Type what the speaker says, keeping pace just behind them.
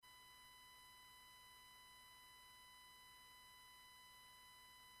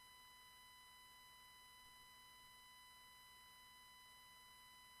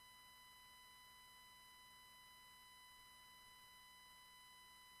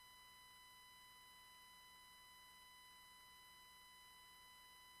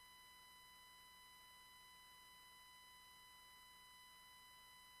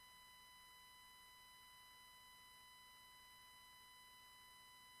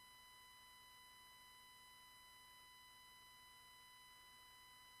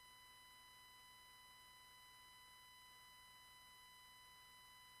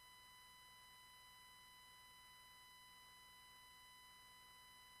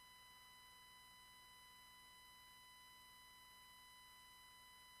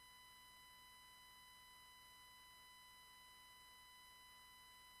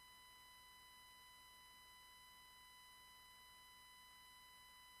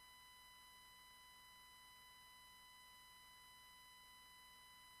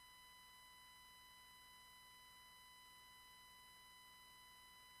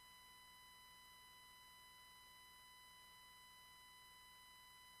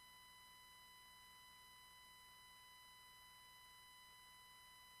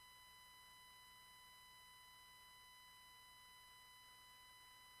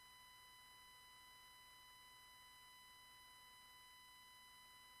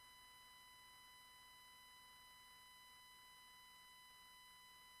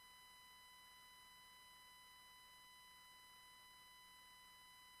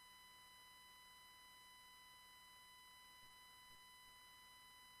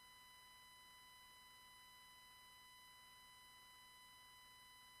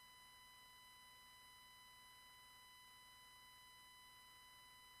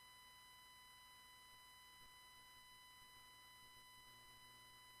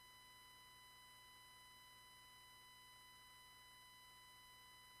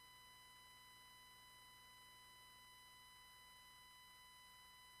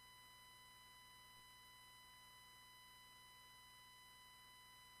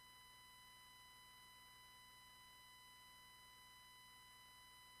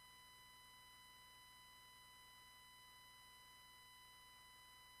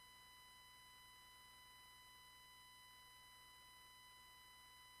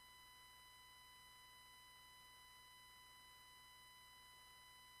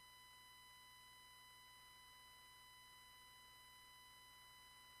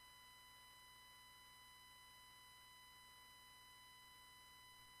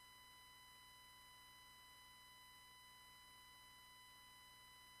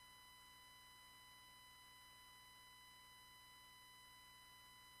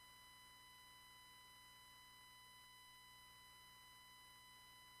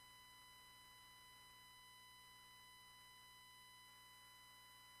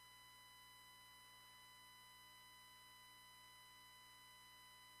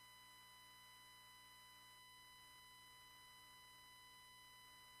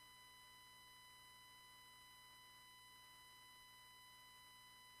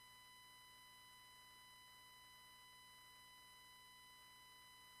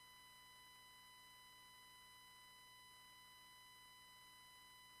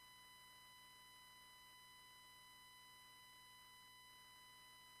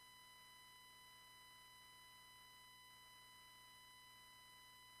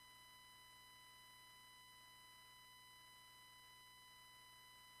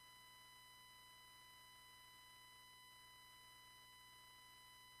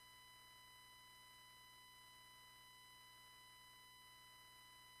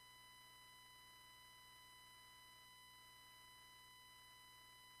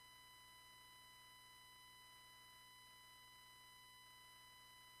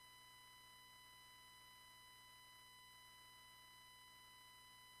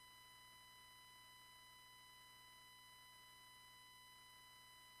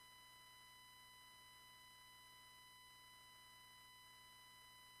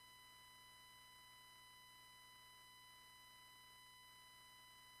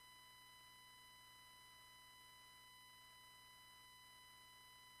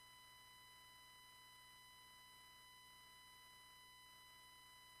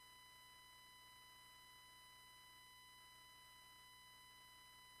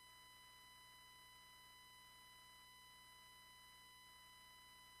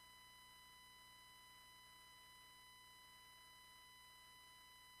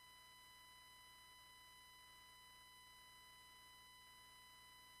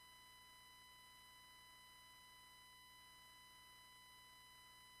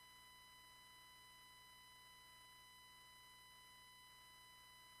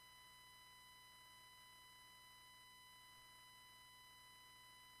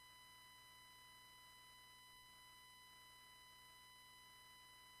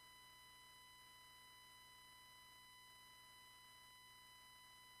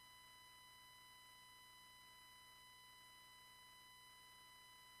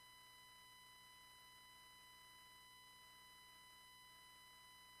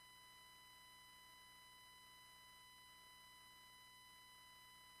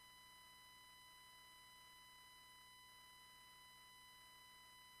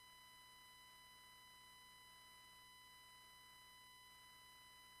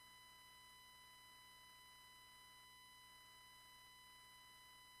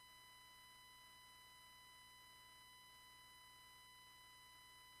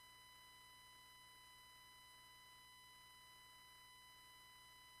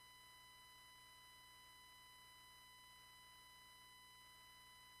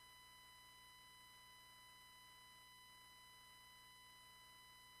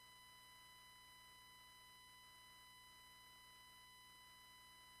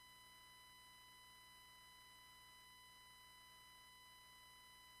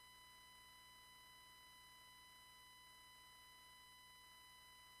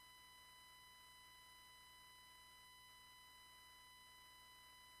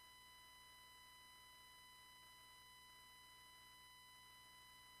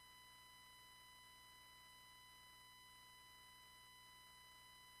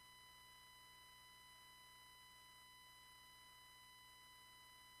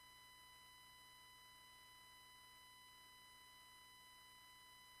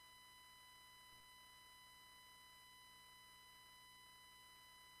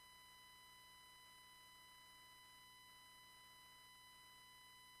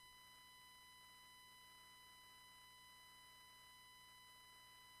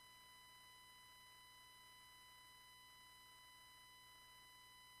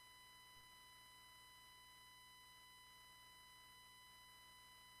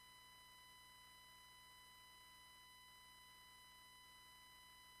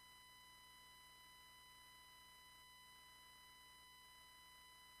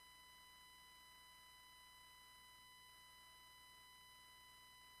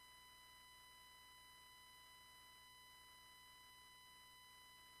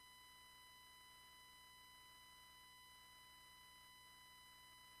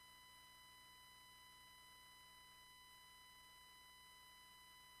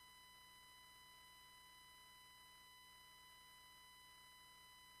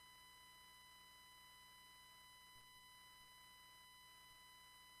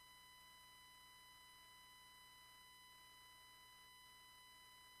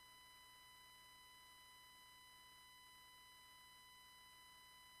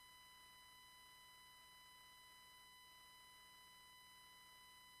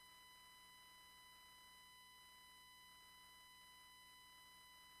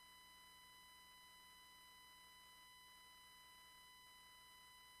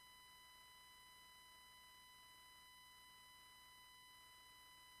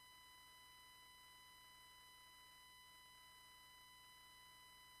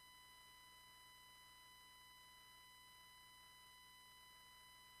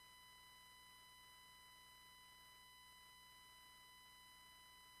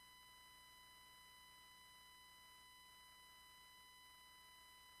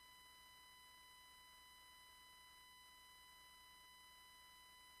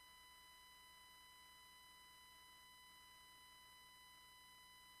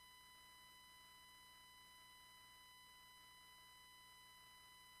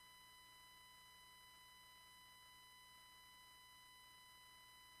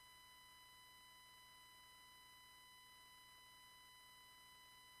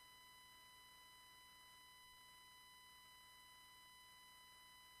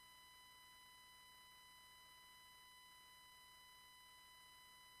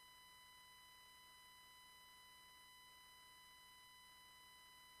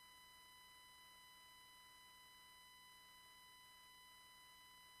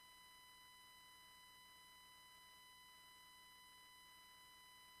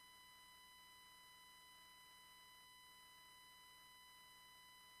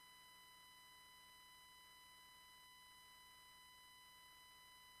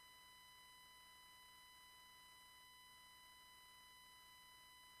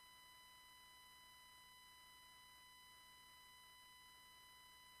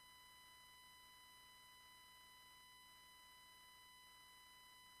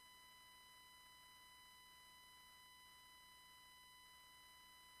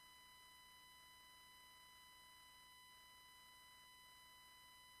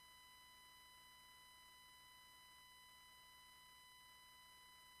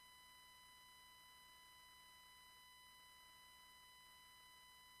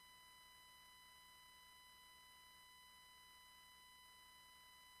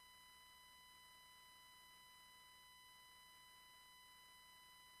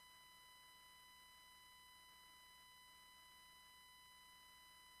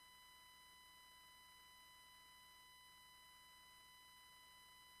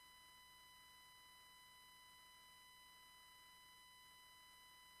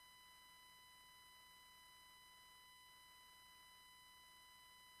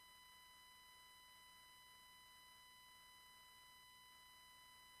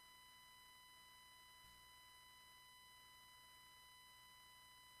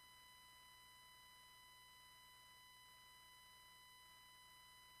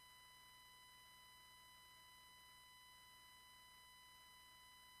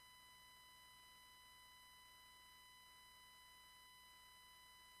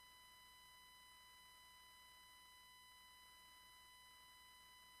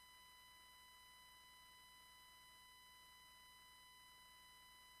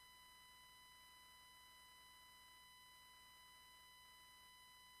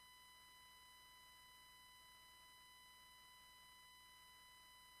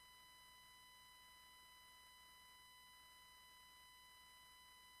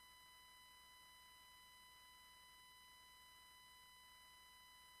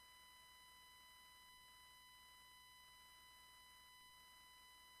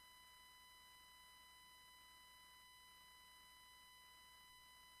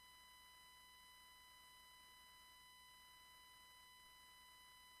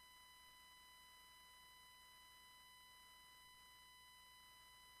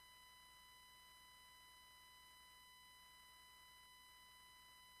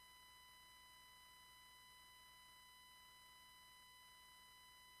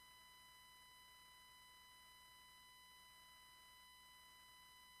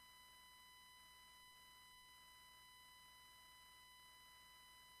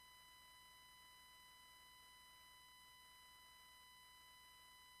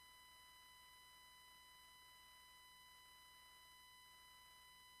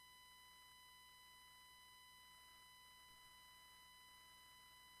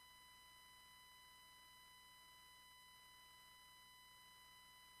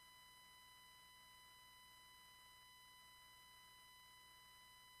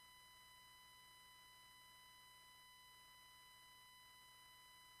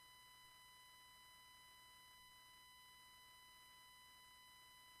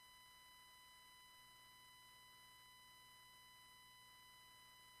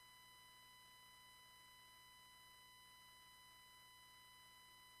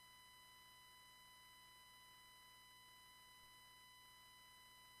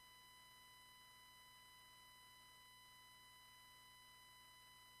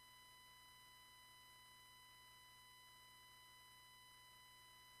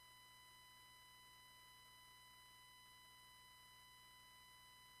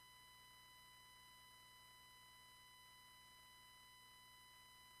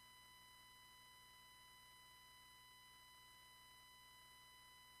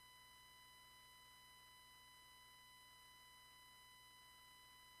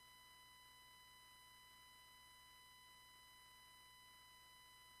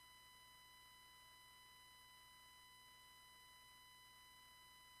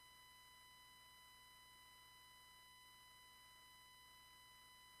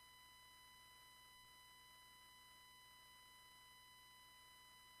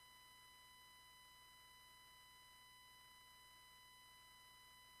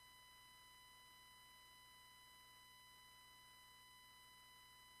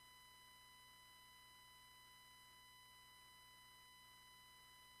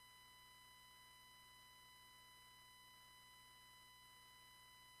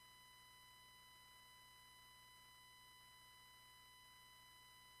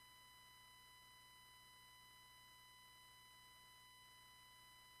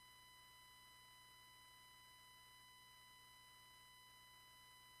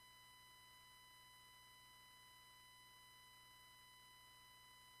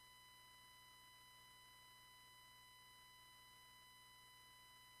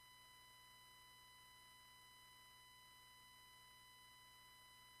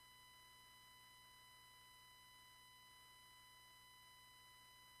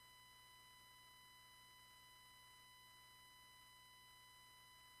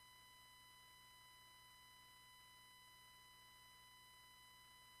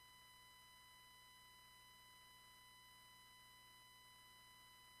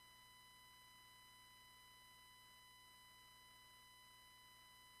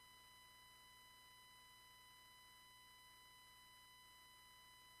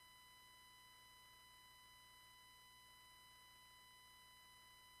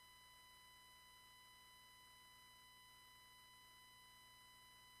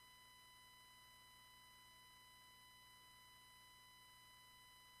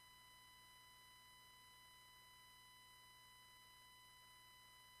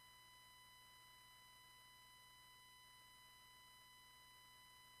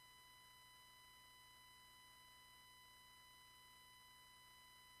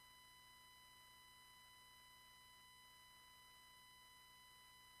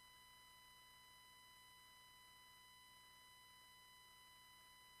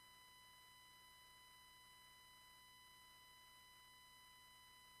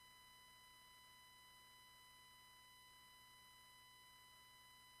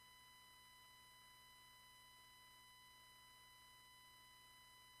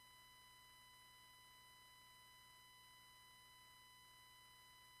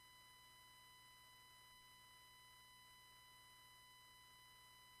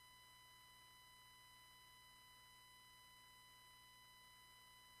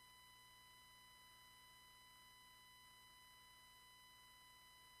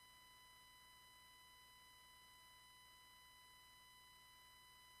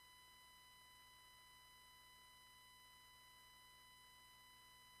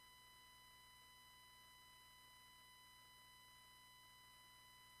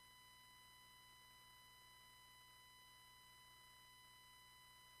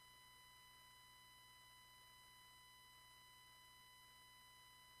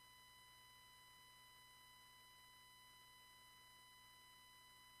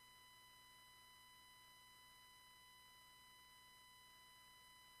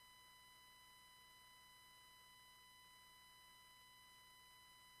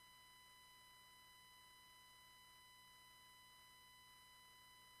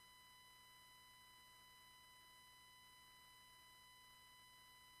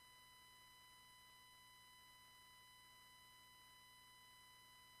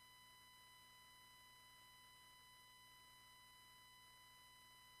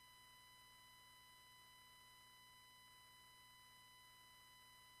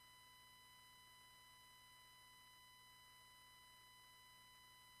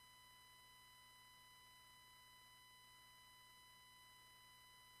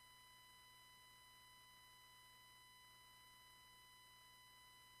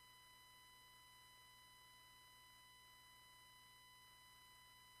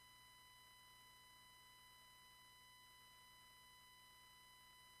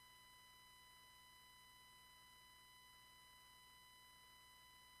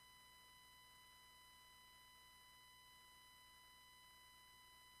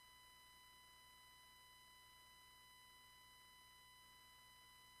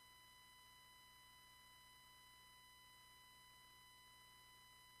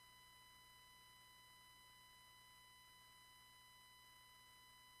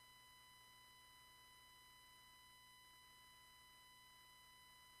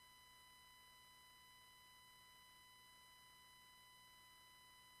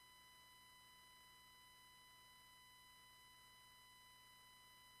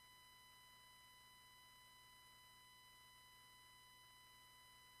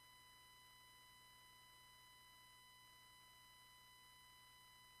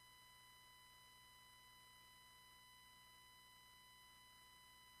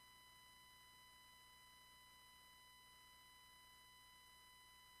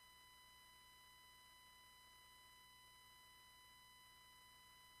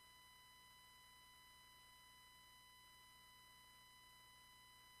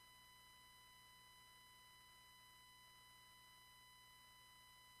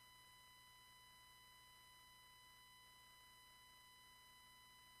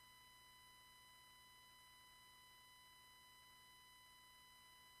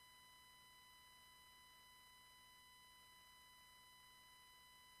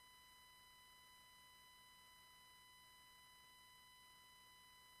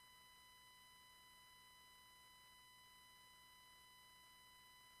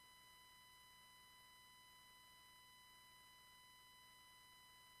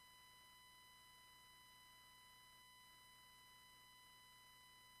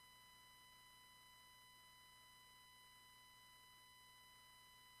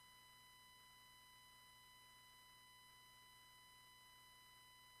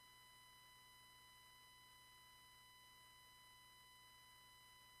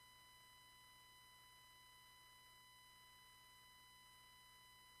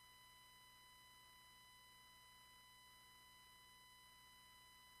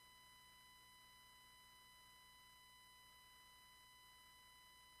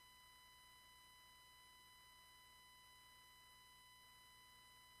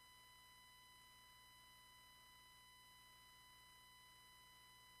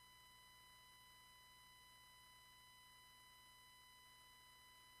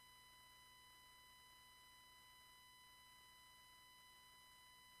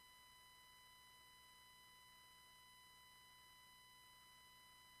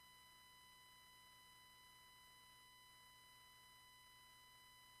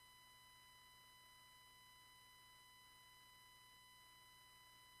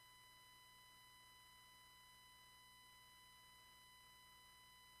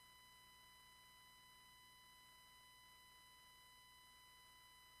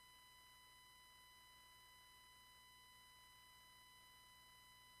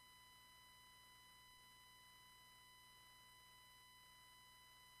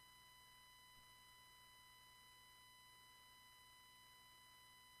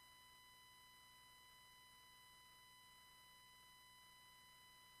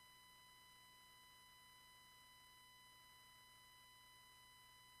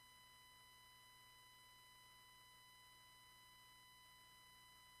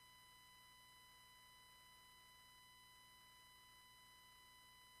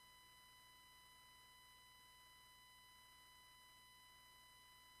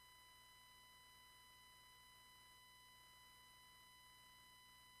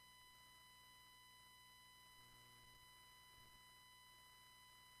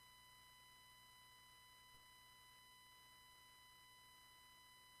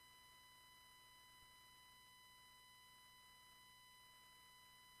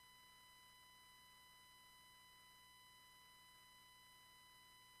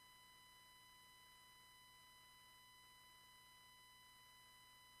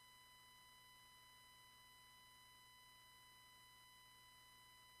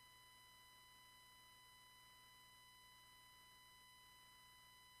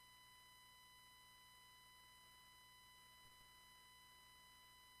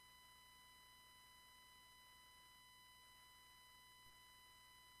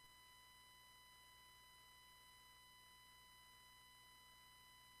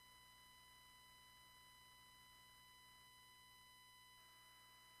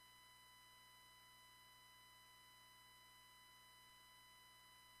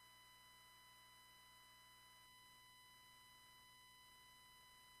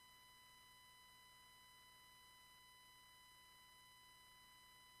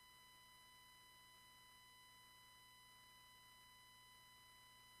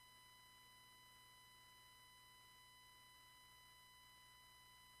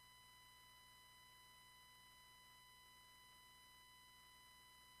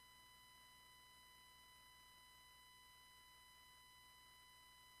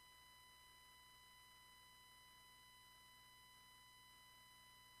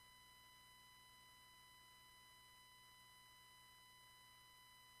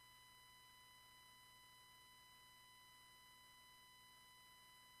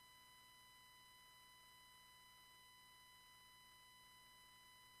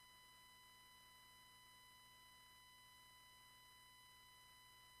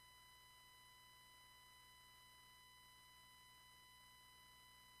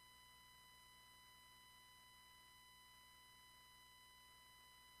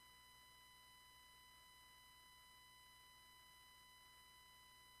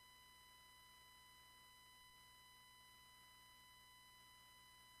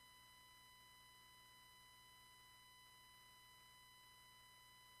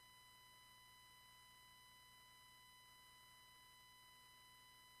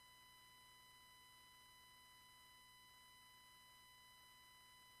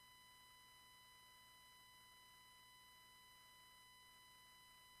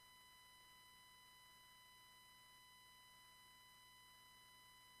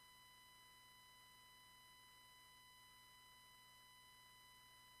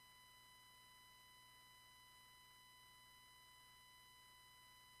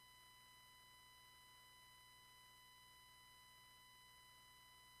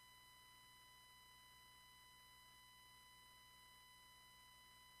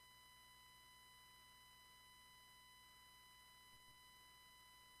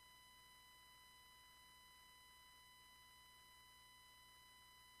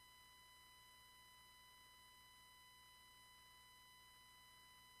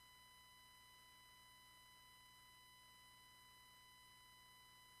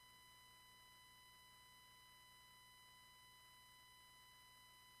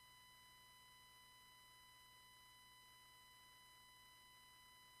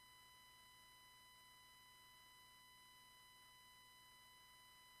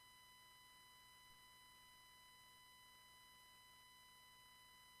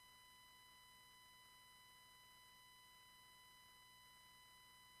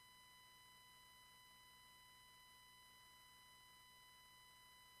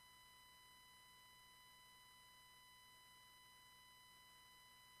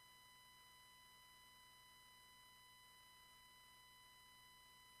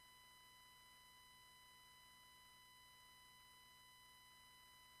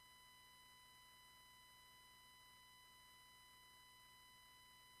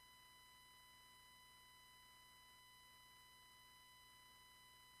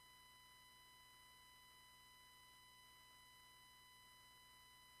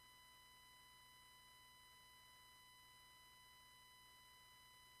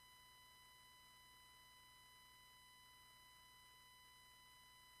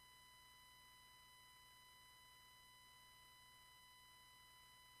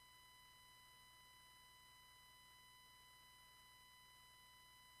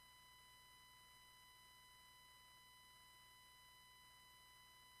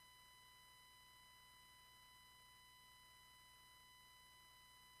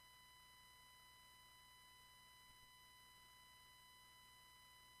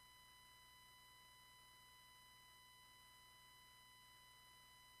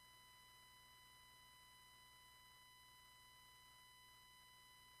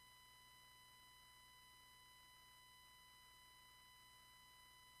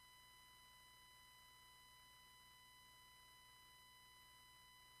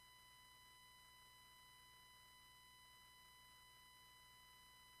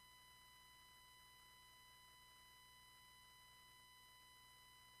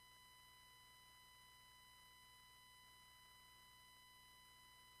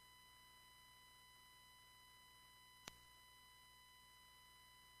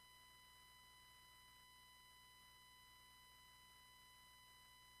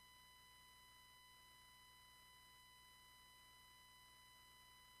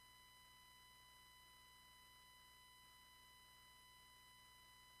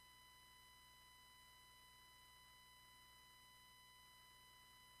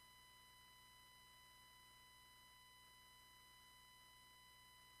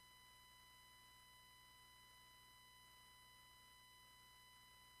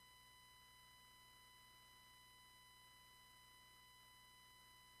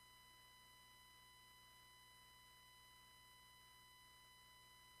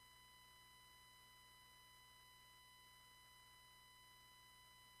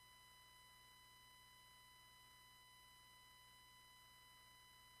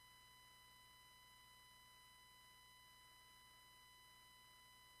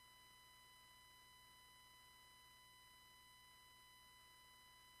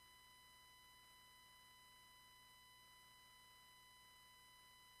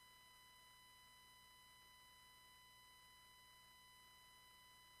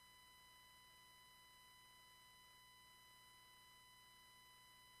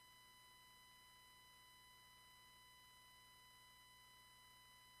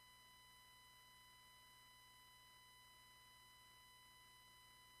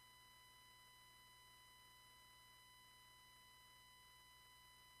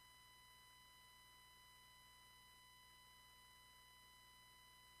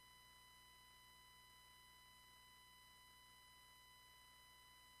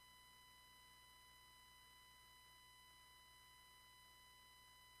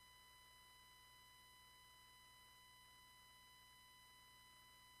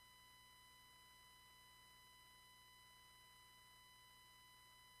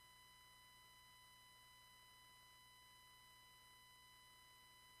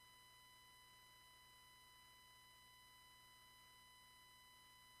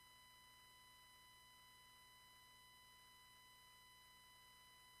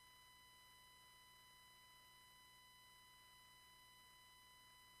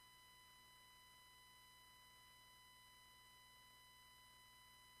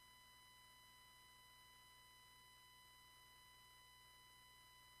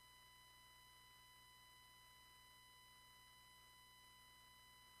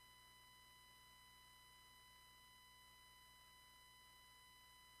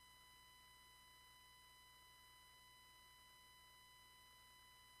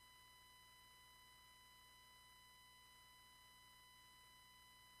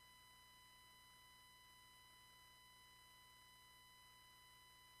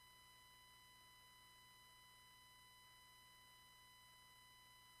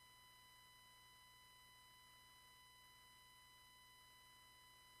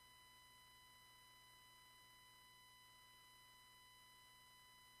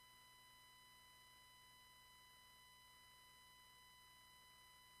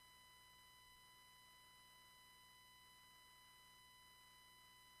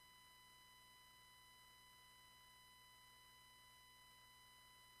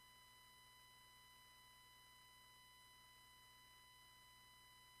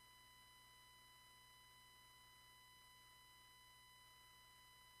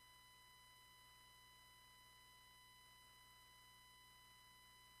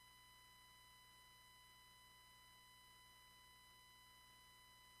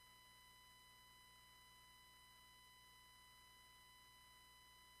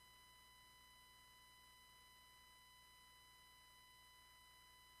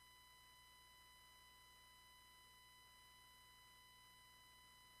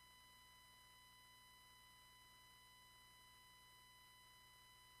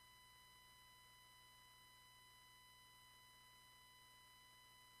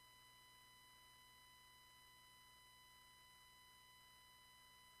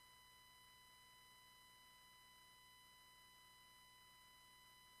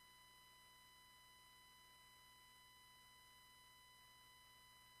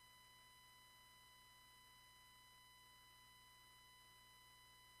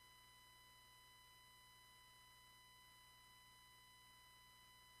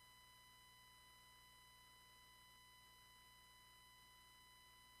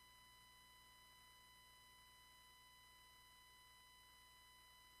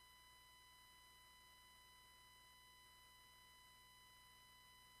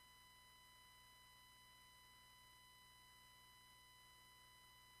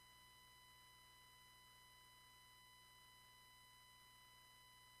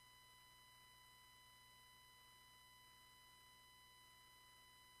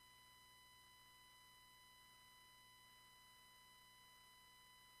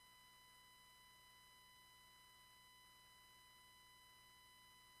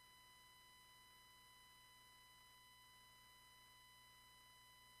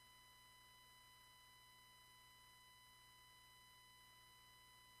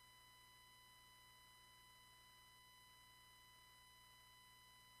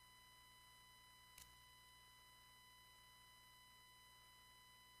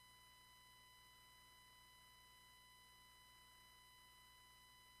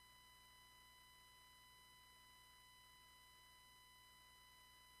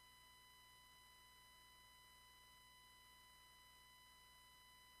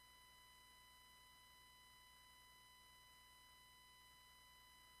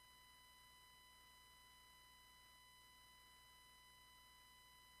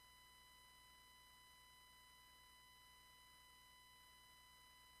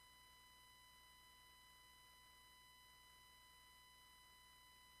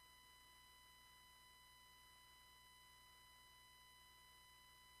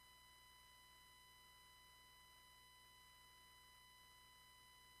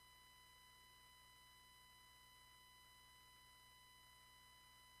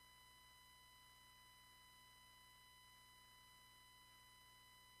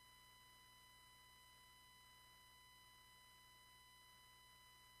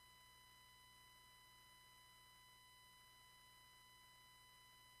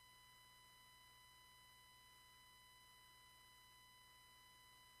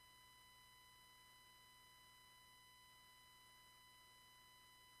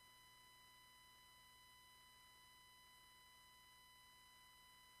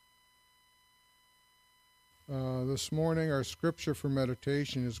This morning, our scripture for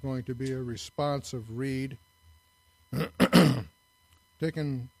meditation is going to be a responsive read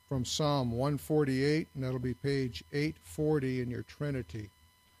taken from Psalm 148, and that'll be page 840 in your Trinity.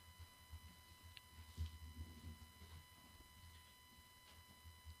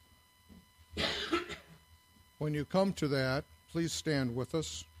 When you come to that, please stand with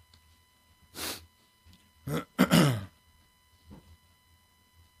us.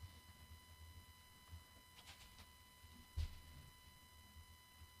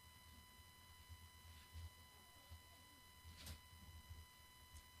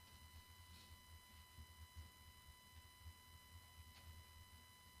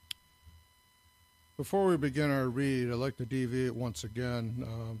 Before we begin our read, I'd like to deviate once again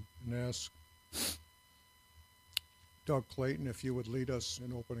and ask Doug Clayton if you would lead us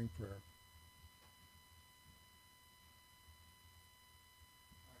in opening prayer.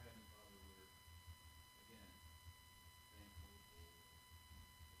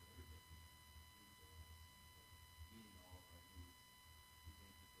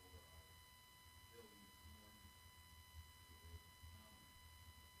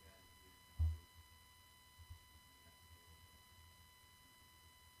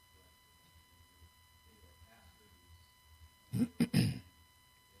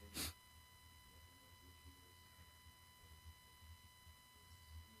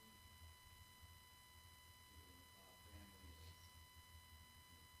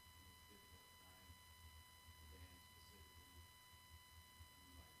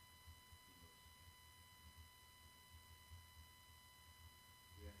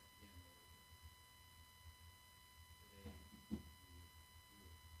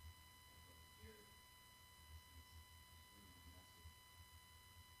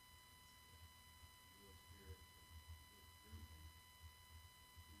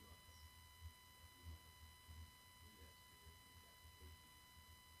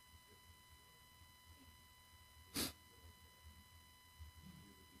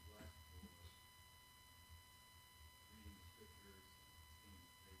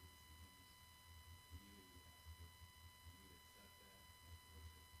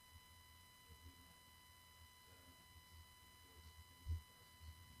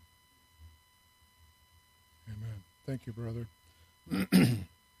 Thank you, brother.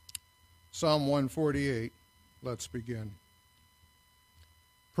 Psalm 148, let's begin.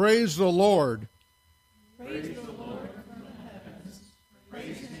 Praise the Lord. Praise the Lord from the heavens.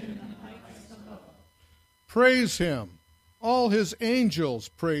 Praise him in the heights above. Praise him. All his angels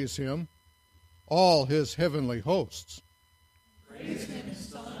praise him. All his heavenly hosts. Praise him,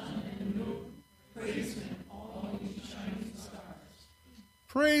 sun and moon. Praise him, all you shining stars.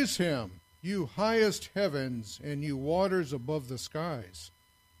 Praise him, you highest heavens, and you waters above the skies.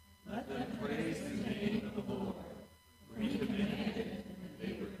 Let them praise the name of the Lord, for he commanded and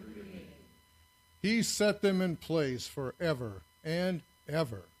they were created. He set them in place forever and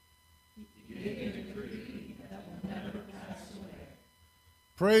ever. He gave a decree that will never pass away.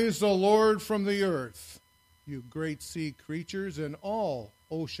 Praise the Lord from the earth, you great sea creatures and all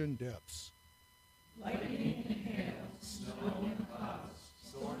ocean depths. Lightning and hail, snow and clouds,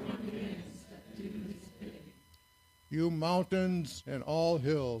 stormy winds. You mountains and all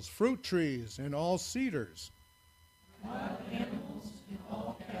hills, fruit trees and all cedars. Wild animals and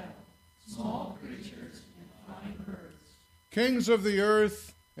all cattle, small creatures and fine birds. Kings of the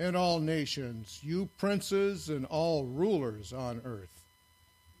earth and all nations, you princes and all rulers on earth.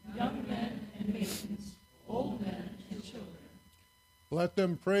 Young men and maidens, old men and children. Let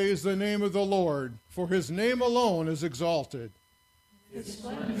them praise the name of the Lord, for his name alone is exalted. His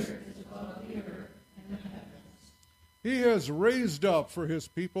splendor is above the earth. He has raised up for his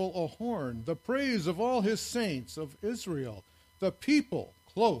people a horn, the praise of all his saints of Israel, the people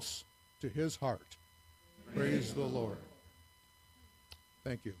close to his heart. Praise the Lord.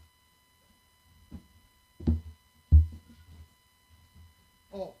 Thank you.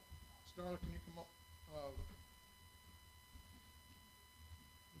 Oh, Starla, can you come up?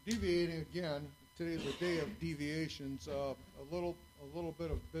 Deviating again. Today's a day of deviations. A little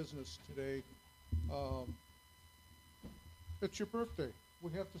bit of business today. It's your birthday.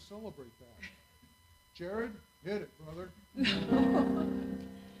 We have to celebrate that. Jared, hit it, brother.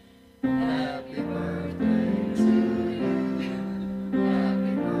 Happy birthday to you.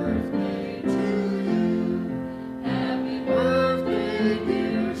 Happy birthday to you. Happy birthday,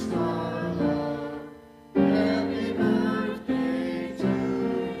 dear Starla. Happy birthday to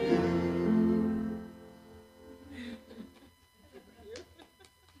you.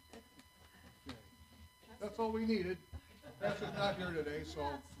 all we needed. Pastor's not here today, so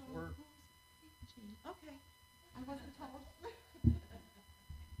we're... Okay. wasn't told.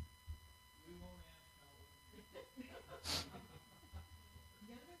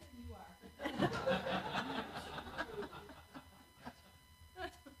 Younger than you are.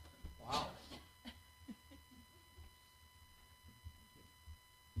 Wow.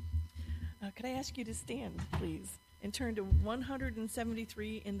 Could I ask you to stand, please, and turn to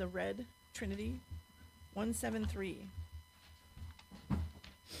 173 in the red Trinity? 173.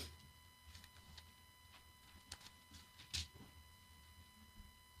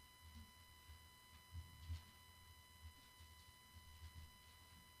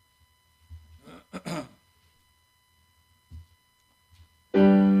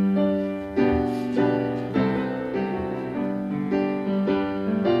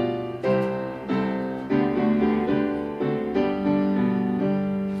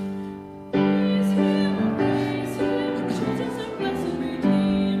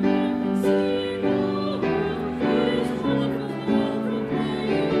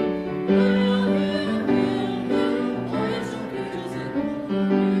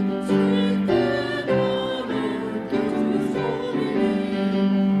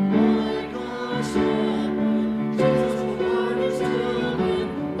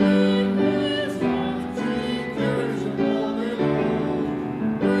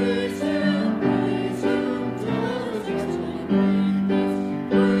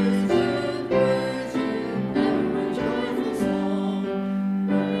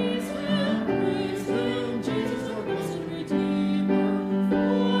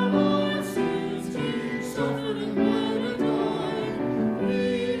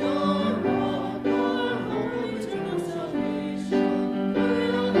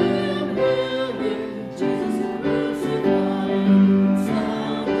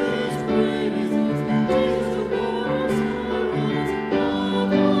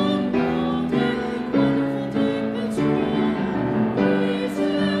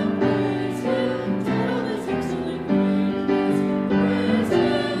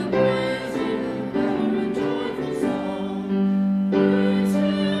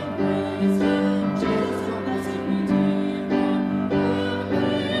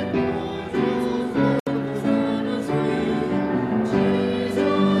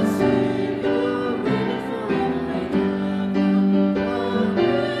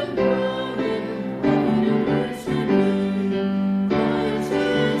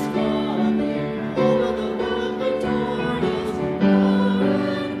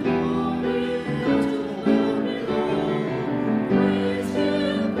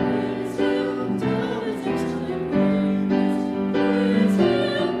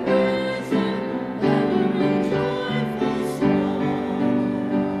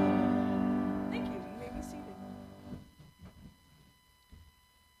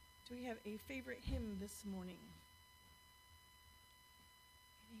 This morning.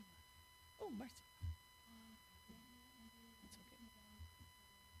 Oh, Marcy. That's okay.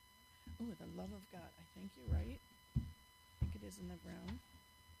 Oh, the love of God. I think you're right. I think it is in the brown.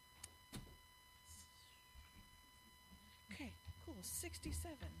 Okay, cool.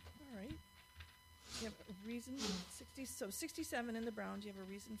 67. All right. Do you have a reason? 67 in the brown. Do you have a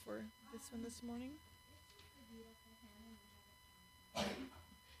reason for this one this morning? I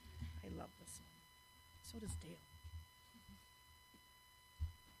love this one. So does Dale.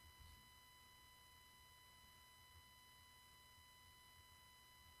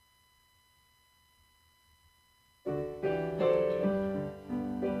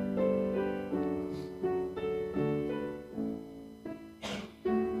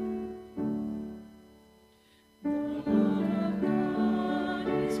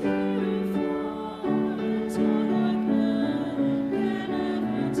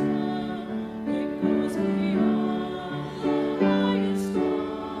 Beyond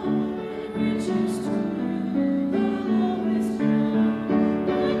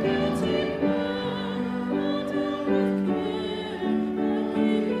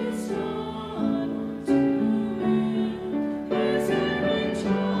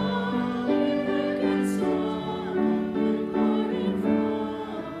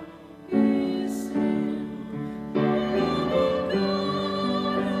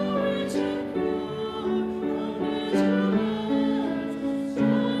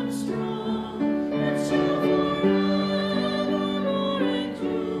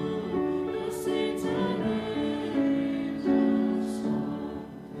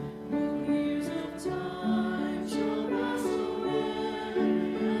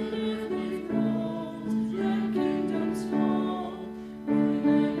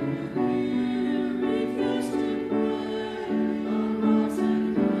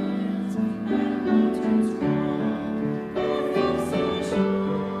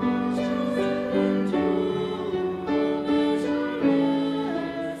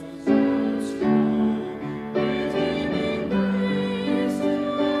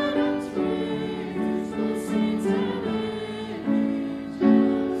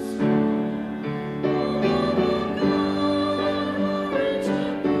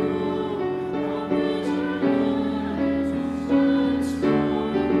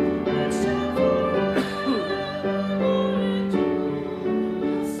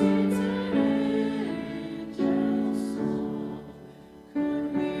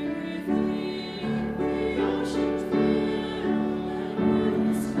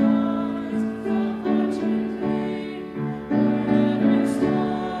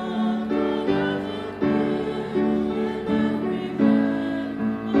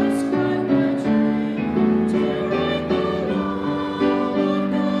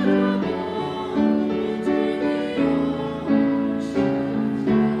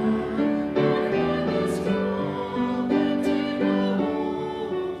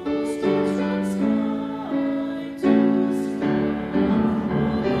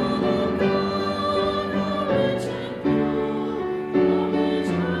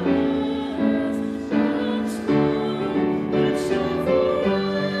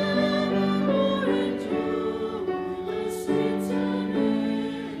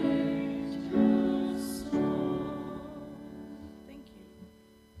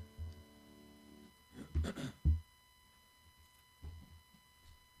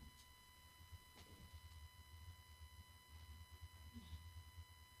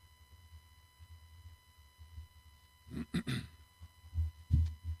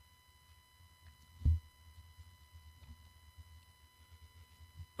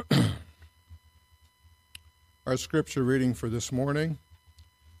Our scripture reading for this morning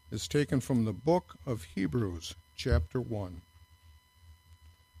is taken from the book of Hebrews, chapter 1.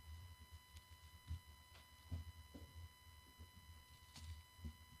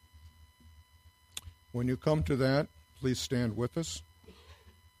 When you come to that, please stand with us.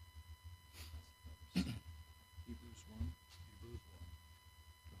 Hebrews 1. Hebrews 1.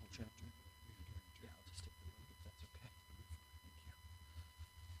 The whole chapter? Yeah, I'll just take the read if that's okay.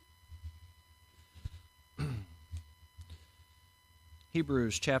 Thank you.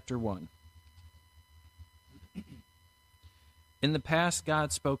 Hebrews chapter 1. In the past,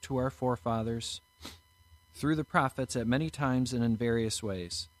 God spoke to our forefathers through the prophets at many times and in various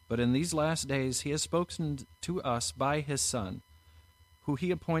ways. But in these last days he has spoken to us by his Son, who he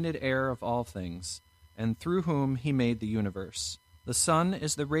appointed heir of all things, and through whom he made the universe. The Son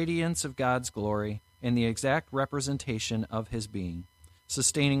is the radiance of God's glory and the exact representation of his being,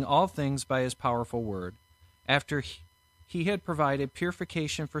 sustaining all things by his powerful word. After he had provided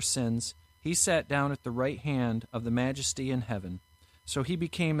purification for sins, he sat down at the right hand of the Majesty in heaven. So he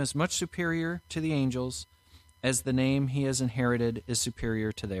became as much superior to the angels as the name he has inherited is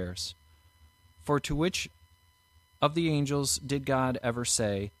superior to theirs. For to which of the angels did God ever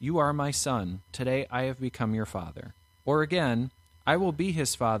say, "You are my son, today I have become your father"? Or again, "I will be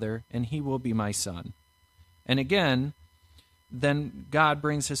his father, and he will be my son"? And again, then God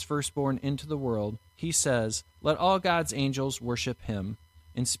brings his firstborn into the world. He says, "Let all God's angels worship him."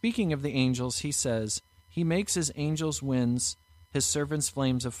 In speaking of the angels, he says, "He makes his angels winds, his servants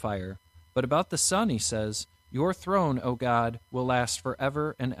flames of fire." But about the Son he says, "Your throne, O God, will last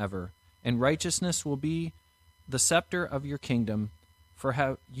forever and ever, and righteousness will be the scepter of your kingdom.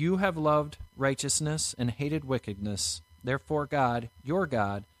 For you have loved righteousness and hated wickedness. Therefore God, your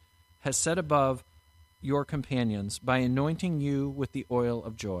God, has set above your companions by anointing you with the oil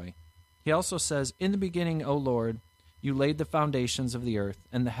of joy." He also says, "In the beginning, O Lord, you laid the foundations of the earth,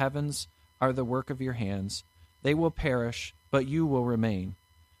 and the heavens are the work of your hands. They will perish, but you will remain.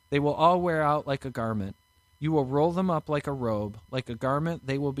 They will all wear out like a garment. You will roll them up like a robe, like a garment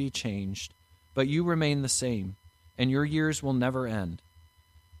they will be changed. But you remain the same, and your years will never end."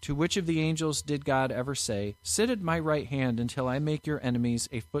 To which of the angels did God ever say, "Sit at my right hand until I make your enemies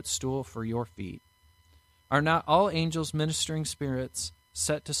a footstool for your feet"? Are not all angels ministering spirits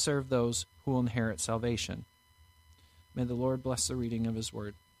set to serve those who will inherit salvation? May the Lord bless the reading of his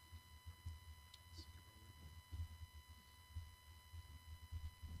word.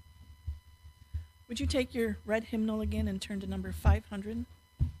 Would you take your red hymnal again and turn to number 500?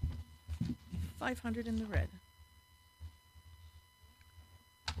 500 in the red.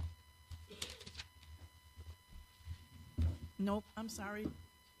 Nope, I'm sorry.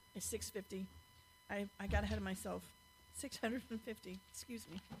 It's 650. I got ahead of myself. 650, excuse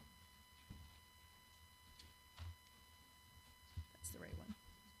me. That's the right one.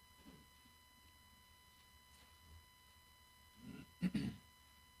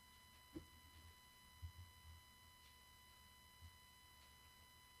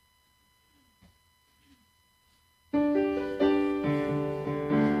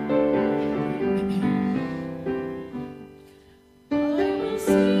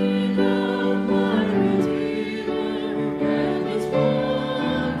 Sing of my Redeemer and his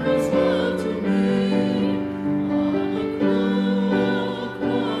wondrous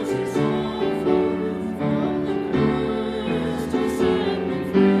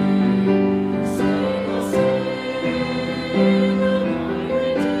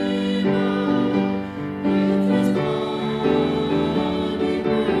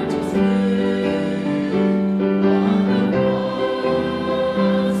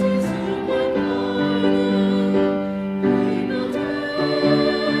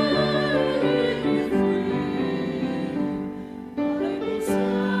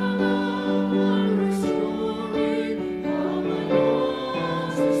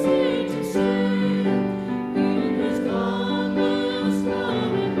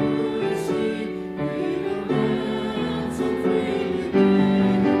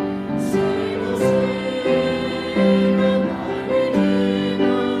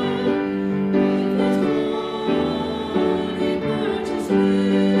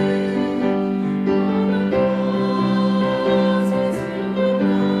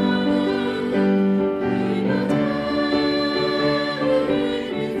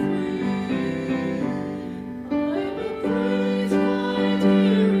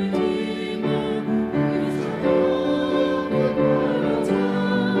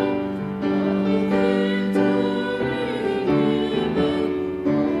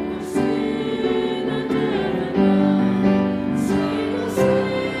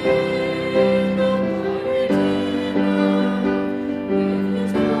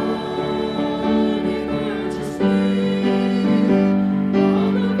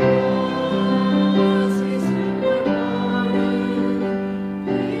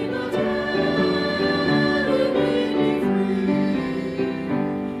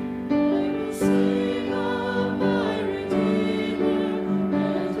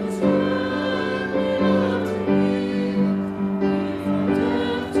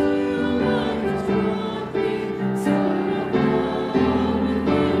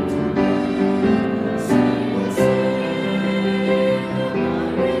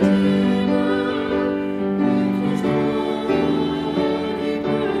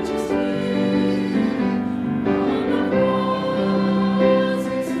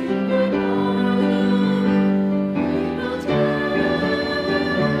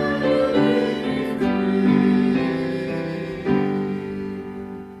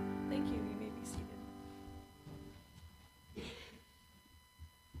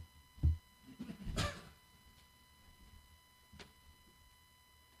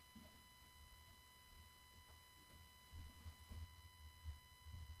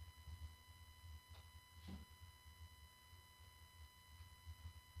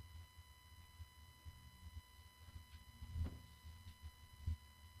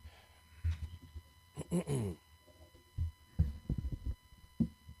Well,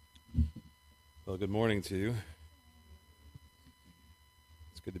 good morning to you.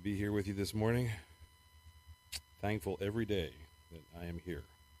 It's good to be here with you this morning. Thankful every day that I am here.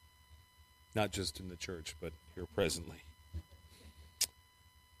 Not just in the church, but here presently.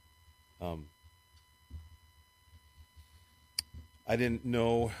 I didn't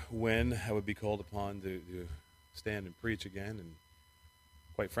know when I would be called upon to stand and preach again, and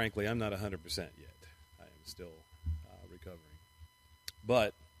quite frankly, I'm not 100% yet. I am still recovering.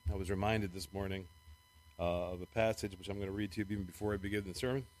 But I was reminded this morning of a passage which I'm going to read to you even before I begin the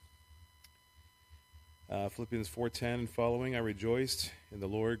sermon. Philippians 4:10 and following, I rejoiced in the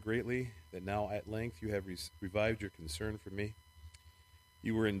Lord greatly that now at length you have revived your concern for me.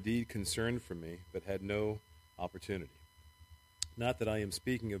 You were indeed concerned for me, but had no opportunity. Not that I am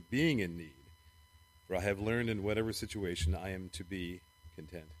speaking of being in need, for I have learned in whatever situation I am to be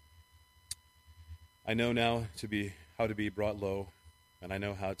content. I know now how to be brought low, and I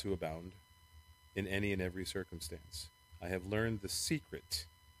know how to abound in any and every circumstance. I have learned the secret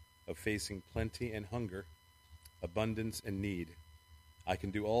of facing plenty and hunger, abundance and need. I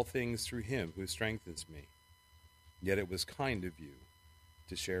can do all things through him who strengthens me. Yet it was kind of you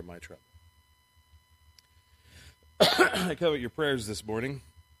to share my trouble. I covet your prayers this morning.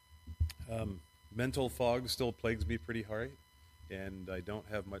 Mental fog still plagues me pretty hard, and I don't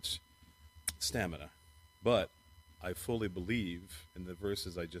have much stamina. But I fully believe in the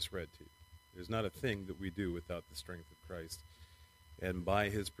verses I just read to you. There's not a thing that we do without the strength of Christ. And by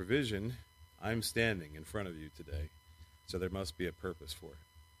his provision, I'm standing in front of you today. So there must be a purpose for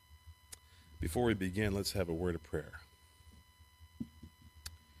it. Before we begin, let's have a word of prayer.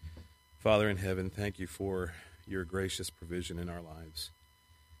 Father in heaven, thank you for your gracious provision in our lives.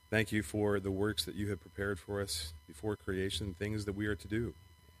 Thank you for the works that you have prepared for us before creation, things that we are to do.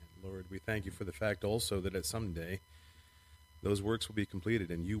 And Lord, we thank you for the fact also that at some day, those works will be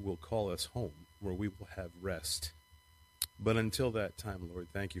completed and you will call us home where we will have rest. But until that time, Lord,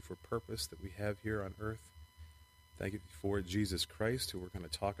 thank you for purpose that we have here on earth. Thank you for Jesus Christ, who we're going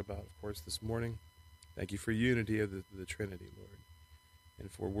to talk about, of course, this morning. Thank you for unity of the Trinity, Lord, and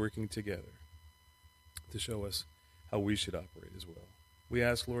for working together to show us how we should operate as well. We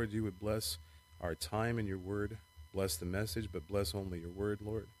ask, Lord, you would bless our time in your word, bless the message, but bless only your word,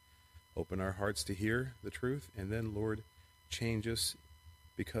 Lord. Open our hearts to hear the truth, and then, Lord, change us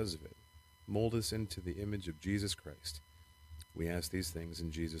because of it. Mold us into the image of Jesus Christ. We ask these things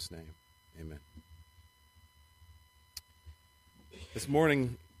in Jesus' name. Amen. This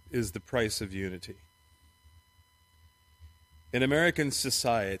morning is the price of unity. In American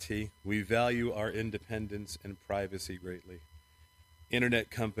society, we value our independence and privacy greatly.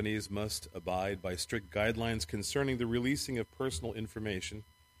 Internet companies must abide by strict guidelines concerning the releasing of personal information.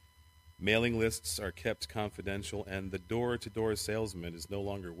 Mailing lists are kept confidential, and the door-to-door salesman is no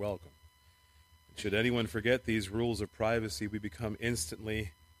longer welcome. Should anyone forget these rules of privacy, we become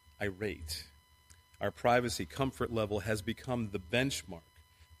instantly irate. Our privacy comfort level has become the benchmark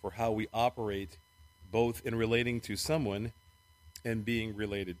for how we operate, both in relating to someone and being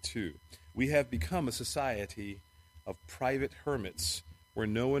related to. We have become a society of private hermits where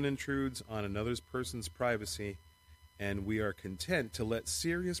no one intrudes on another person's privacy, and we are content to let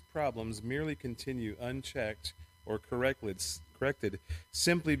serious problems merely continue unchecked or corrected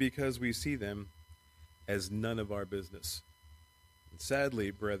simply because we see them as none of our business. And sadly,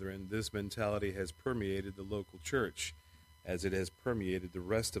 brethren, this mentality has permeated the local church as it has permeated the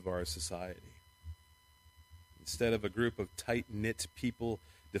rest of our society. Instead of a group of tight-knit people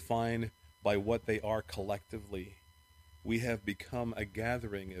defined by what they are collectively, we have become a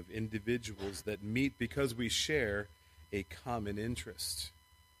gathering of individuals that meet because we share a common interest.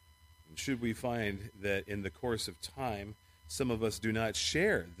 And should we find that in the course of time, some of us do not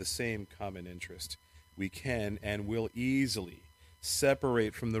share the same common interest, we can and will easily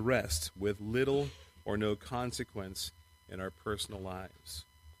separate from the rest with little or no consequence in our personal lives.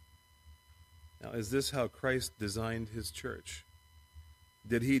 Now, is this how Christ designed his church?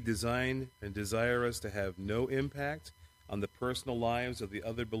 Did he design and desire us to have no impact on the personal lives of the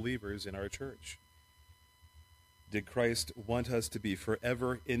other believers in our church? Did Christ want us to be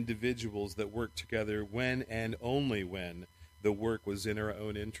forever individuals that work together when and only when the work was in our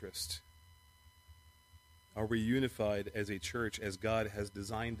own interest? Are we unified as a church as God has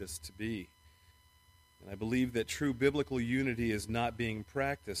designed us to be? And I believe that true biblical unity is not being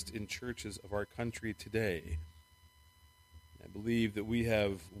practiced in churches of our country today. I believe that we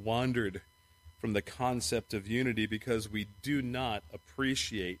have wandered from the concept of unity because we do not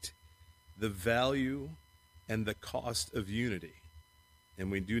appreciate the value and the cost of unity.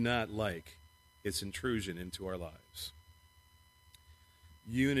 And we do not like its intrusion into our lives.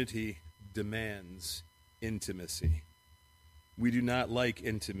 Unity demands intimacy. We do not like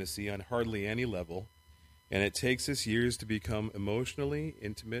intimacy on hardly any level, and it takes us years to become emotionally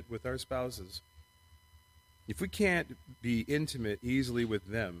intimate with our spouses. If we can't be intimate easily with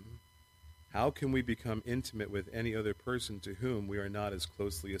them, how can we become intimate with any other person to whom we are not as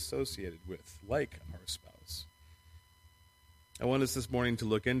closely associated with, like our spouse? I want us this morning to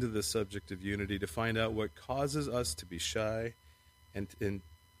look into the subject of unity to find out what causes us to be shy and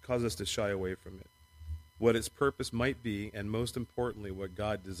cause us to shy away from it, what its purpose might be, and most importantly, what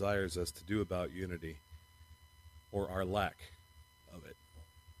God desires us to do about unity, or our lack of it.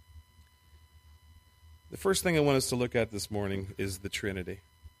 The first thing I want us to look at this morning is the Trinity.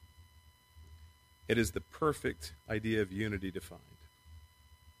 It is the perfect idea of unity defined.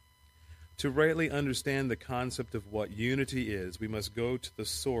 To rightly understand the concept of what unity is, we must go to the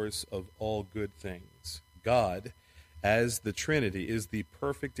source of all good things. God, as the Trinity, is the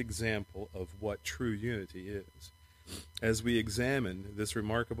perfect example of what true unity is. As we examine this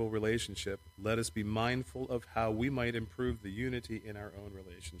remarkable relationship, let us be mindful of how we might improve the unity in our own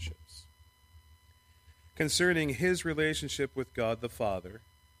relationships. Concerning his relationship with God the Father,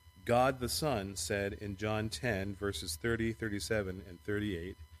 God the Son said in John 10, verses 30, 37, and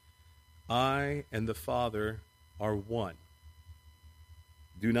 38, I and the Father are one.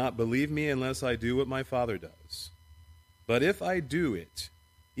 Do not believe me unless I do what my Father does. But if I do it,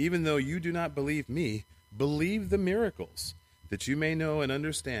 even though you do not believe me, believe the miracles, that you may know and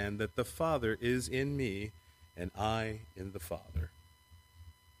understand that the Father is in me and I in the Father.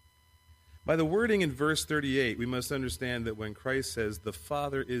 By the wording in verse 38, we must understand that when Christ says, the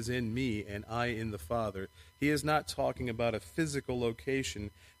Father is in me and I in the Father, he is not talking about a physical location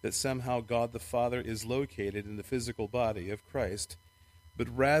that somehow God the Father is located in the physical body of Christ,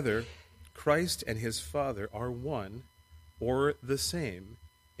 but rather Christ and his Father are one or the same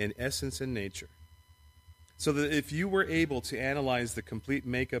in essence and nature. So that if you were able to analyze the complete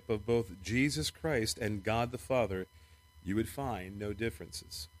makeup of both Jesus Christ and God the Father, you would find no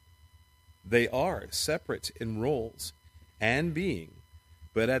differences. They are separate in roles and being,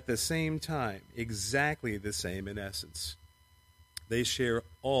 but at the same time, exactly the same in essence. They share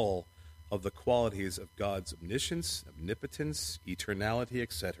all of the qualities of God's omniscience, omnipotence, eternality,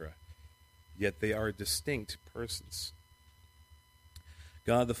 etc. Yet they are distinct persons.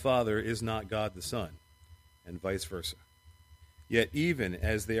 God the Father is not God the Son, and vice versa. Yet even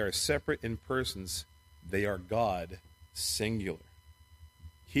as they are separate in persons, they are God singular.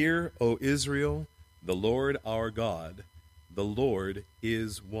 Hear, O Israel, the Lord our God, the Lord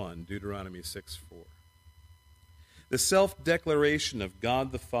is one. Deuteronomy 6:4. The self-declaration of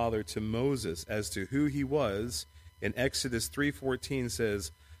God the Father to Moses as to who he was in Exodus 3:14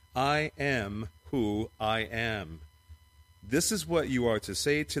 says, I am who I am. This is what you are to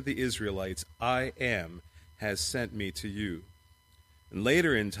say to the Israelites, I am has sent me to you. And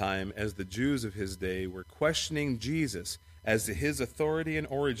later in time, as the Jews of his day were questioning Jesus as to his authority and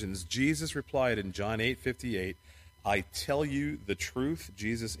origins, Jesus replied in John 8:58, I tell you the truth,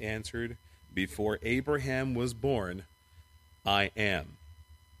 Jesus answered, before Abraham was born, I am.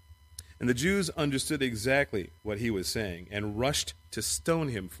 And the Jews understood exactly what he was saying and rushed to stone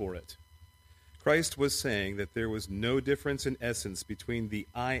him for it. Christ was saying that there was no difference in essence between the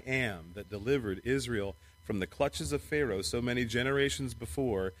I am that delivered Israel from the clutches of Pharaoh so many generations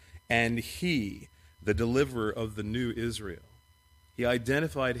before and he, the deliverer of the new Israel. He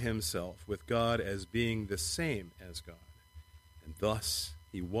identified himself with God as being the same as God, and thus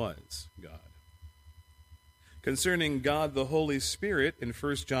he was God. Concerning God the Holy Spirit, in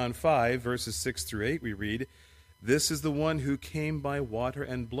 1 John 5, verses 6 through 8, we read, This is the one who came by water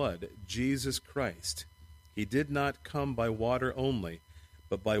and blood, Jesus Christ. He did not come by water only,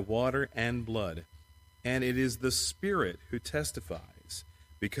 but by water and blood. And it is the Spirit who testifies,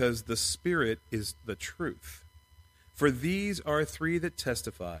 because the Spirit is the truth. For these are three that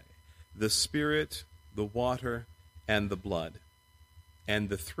testify, the Spirit, the water, and the blood. And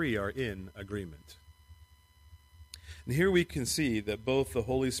the three are in agreement. And here we can see that both the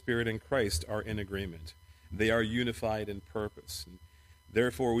Holy Spirit and Christ are in agreement. They are unified in purpose. And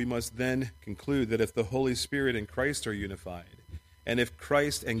therefore, we must then conclude that if the Holy Spirit and Christ are unified, and if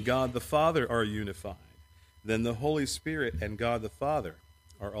Christ and God the Father are unified, then the Holy Spirit and God the Father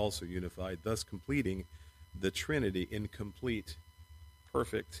are also unified, thus completing the Trinity in complete,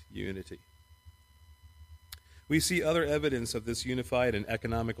 perfect unity. We see other evidence of this unified and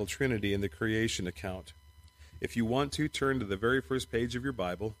economical Trinity in the creation account. If you want to, turn to the very first page of your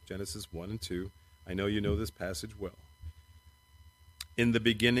Bible, Genesis 1 and 2. I know you know this passage well. In the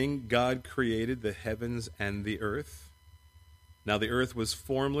beginning, God created the heavens and the earth. Now the earth was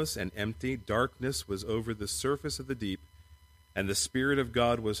formless and empty. Darkness was over the surface of the deep, and the Spirit of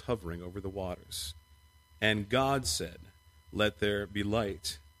God was hovering over the waters. And God said, "Let there be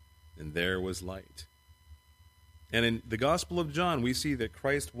light," and there was light. And in the Gospel of John, we see that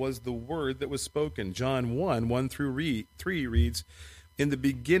Christ was the Word that was spoken. John 1:1-3 reads, "In the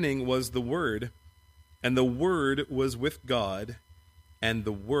beginning was the Word, and the Word was with God, and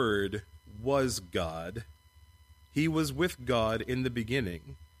the Word was God. He was with God in the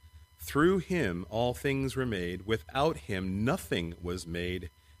beginning. Through him all things were made. Without him nothing was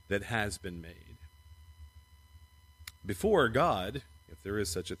made that has been made." Before God, if there is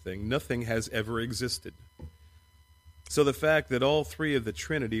such a thing, nothing has ever existed. So the fact that all three of the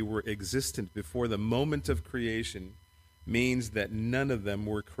Trinity were existent before the moment of creation means that none of them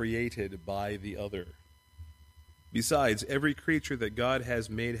were created by the other. Besides, every creature that God has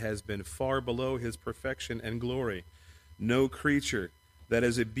made has been far below his perfection and glory. No creature that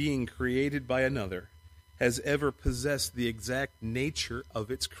is a being created by another has ever possessed the exact nature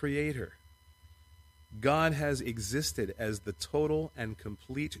of its creator. God has existed as the total and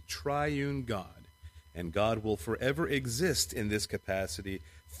complete triune God, and God will forever exist in this capacity,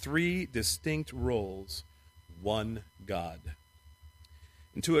 three distinct roles, one God.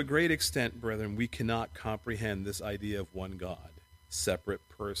 And to a great extent, brethren, we cannot comprehend this idea of one God, separate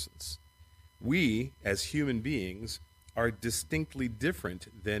persons. We, as human beings, are distinctly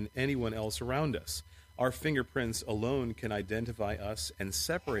different than anyone else around us. Our fingerprints alone can identify us and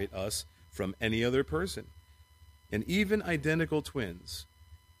separate us from any other person. And even identical twins,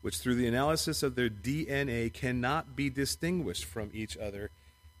 which through the analysis of their DNA cannot be distinguished from each other,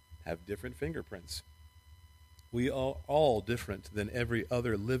 have different fingerprints. We are all different than every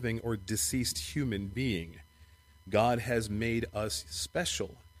other living or deceased human being. God has made us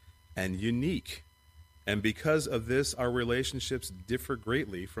special and unique, and because of this, our relationships differ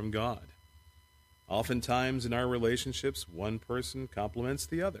greatly from God. Oftentimes in our relationships, one person complements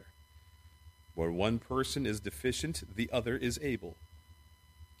the other. Where one person is deficient, the other is able.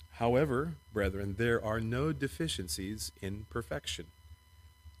 However, brethren, there are no deficiencies in perfection.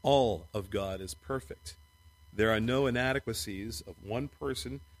 All of God is perfect. There are no inadequacies of one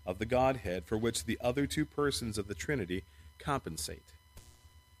person of the Godhead for which the other two persons of the Trinity compensate.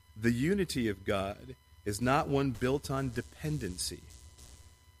 The unity of God is not one built on dependency.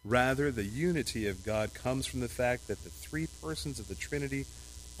 Rather, the unity of God comes from the fact that the three persons of the Trinity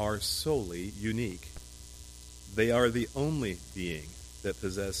are solely unique. They are the only being that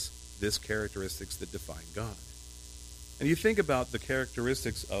possess these characteristics that define God. And you think about the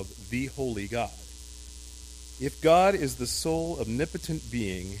characteristics of the holy God. If God is the sole omnipotent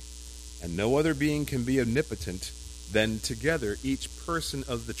being, and no other being can be omnipotent, then together each person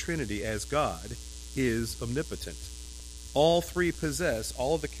of the Trinity as God is omnipotent. All three possess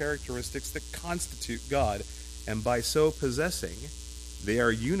all of the characteristics that constitute God, and by so possessing, they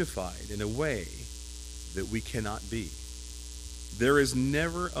are unified in a way that we cannot be. There is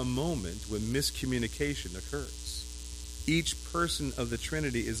never a moment when miscommunication occurs. Each person of the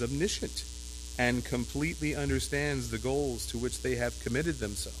Trinity is omniscient and completely understands the goals to which they have committed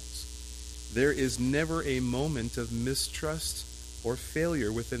themselves. There is never a moment of mistrust or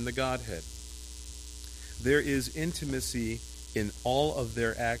failure within the Godhead. There is intimacy in all of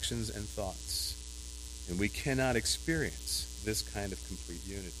their actions and thoughts, and we cannot experience this kind of complete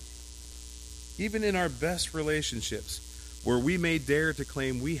unity. Even in our best relationships, where we may dare to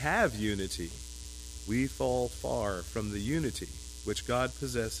claim we have unity, we fall far from the unity which God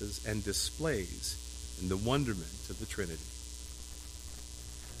possesses and displays in the wonderment of the Trinity.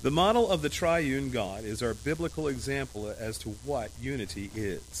 The model of the triune God is our biblical example as to what unity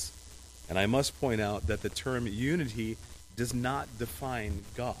is. And I must point out that the term unity does not define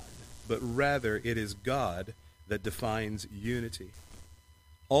God, but rather it is God that defines unity.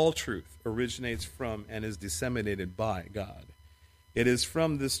 All truth originates from and is disseminated by God. It is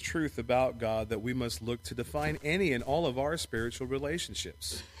from this truth about God that we must look to define any and all of our spiritual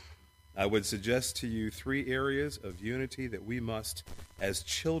relationships. I would suggest to you three areas of unity that we must, as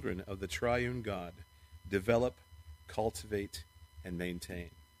children of the triune God, develop, cultivate, and maintain.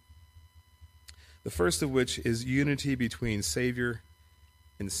 The first of which is unity between Savior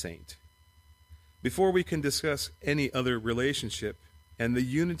and saint. Before we can discuss any other relationship and the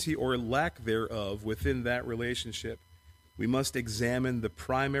unity or lack thereof within that relationship, we must examine the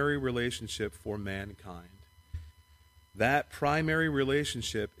primary relationship for mankind. That primary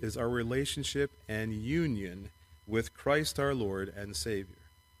relationship is our relationship and union with Christ our Lord and Savior.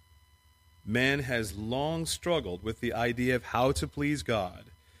 man has long struggled with the idea of how to please God,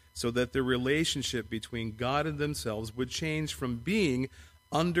 so that the relationship between God and themselves would change from being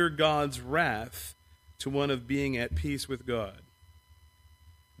under God's wrath to one of being at peace with God.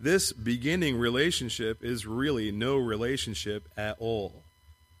 This beginning relationship is really no relationship at all.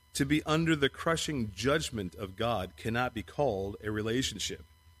 To be under the crushing judgment of God cannot be called a relationship.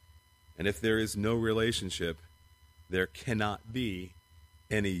 And if there is no relationship, there cannot be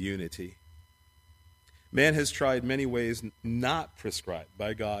any unity. Man has tried many ways not prescribed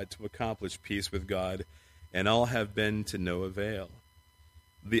by God to accomplish peace with God, and all have been to no avail.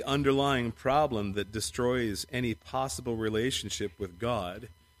 The underlying problem that destroys any possible relationship with God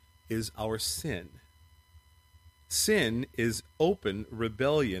is our sin. Sin is open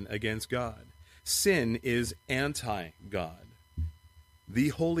rebellion against God. Sin is anti-God. The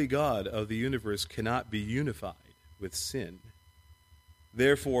holy God of the universe cannot be unified with sin.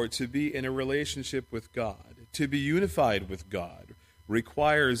 Therefore, to be in a relationship with God, to be unified with God,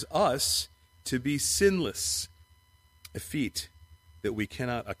 requires us to be sinless, a feat that we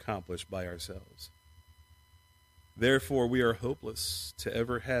cannot accomplish by ourselves. Therefore, we are hopeless to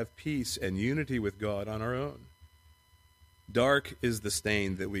ever have peace and unity with God on our own. Dark is the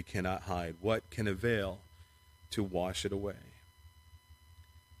stain that we cannot hide. What can avail to wash it away?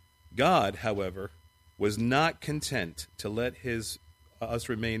 God, however, was not content to let us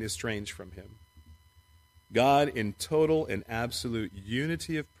remain estranged from him. God, in total and absolute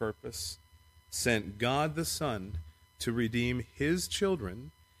unity of purpose, sent God the Son to redeem his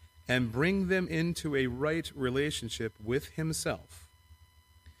children and bring them into a right relationship with himself.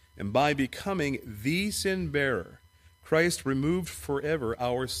 And by becoming the sin bearer, Christ removed forever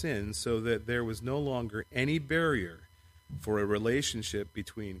our sins so that there was no longer any barrier for a relationship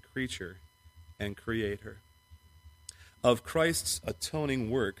between creature and creator. Of Christ's atoning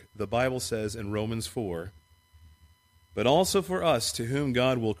work, the Bible says in Romans 4, "But also for us to whom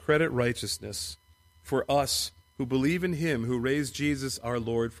God will credit righteousness, for us who believe in him who raised Jesus our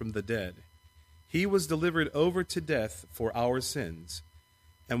Lord from the dead. He was delivered over to death for our sins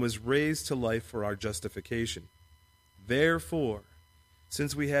and was raised to life for our justification. Therefore,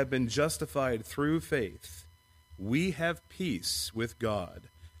 since we have been justified through faith, we have peace with God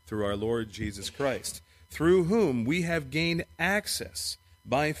through our Lord Jesus Christ, through whom we have gained access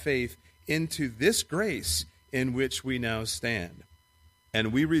by faith into this grace in which we now stand.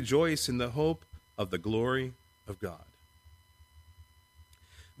 And we rejoice in the hope of the glory of God."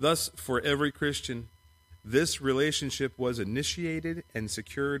 Thus, for every Christian, this relationship was initiated and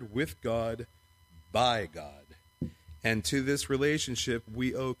secured with God by God. And to this relationship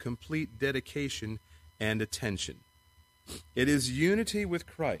we owe complete dedication and attention. It is unity with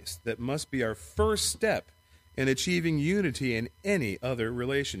Christ that must be our first step in achieving unity in any other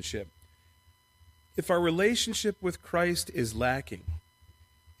relationship. If our relationship with Christ is lacking,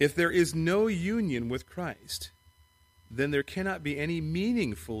 if there is no union with Christ, then there cannot be any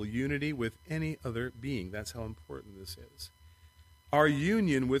meaningful unity with any other being. That's how important this is. Our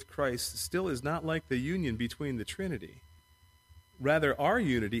union with Christ still is not like the union between the Trinity. Rather, our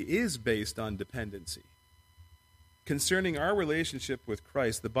unity is based on dependency. Concerning our relationship with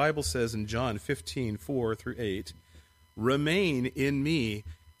Christ, the Bible says in John 15:4-8, "Remain in me,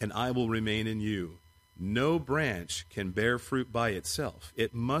 and I will remain in you. No branch can bear fruit by itself.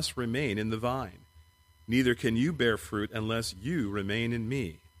 It must remain in the vine. Neither can you bear fruit unless you remain in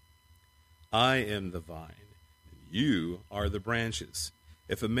me. I am the vine, and you are the branches.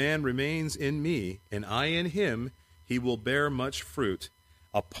 If a man remains in me, and I in him, he will bear much fruit.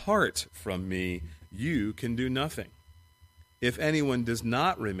 Apart from me, you can do nothing. If anyone does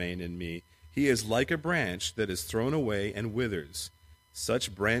not remain in me, he is like a branch that is thrown away and withers.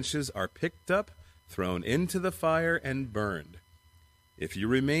 Such branches are picked up, thrown into the fire, and burned. If you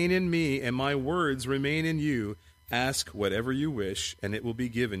remain in me, and my words remain in you, ask whatever you wish, and it will be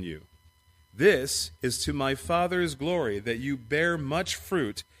given you. This is to my Father's glory, that you bear much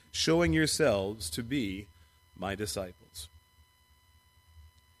fruit, showing yourselves to be my disciples."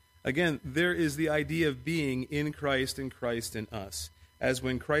 Again, there is the idea of being in Christ and Christ in us, as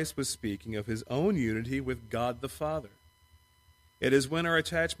when Christ was speaking of his own unity with God the Father. It is when our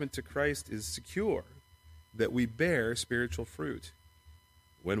attachment to Christ is secure that we bear spiritual fruit.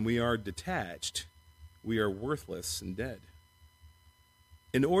 When we are detached, we are worthless and dead.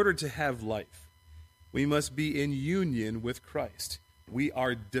 In order to have life, we must be in union with Christ. We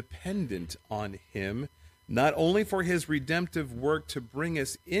are dependent on him, not only for his redemptive work to bring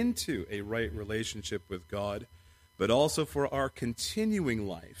us into a right relationship with God, but also for our continuing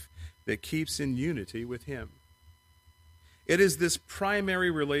life that keeps in unity with him. It is this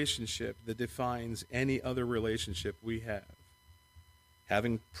primary relationship that defines any other relationship we have.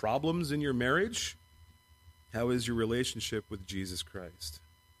 Having problems in your marriage? How is your relationship with Jesus Christ?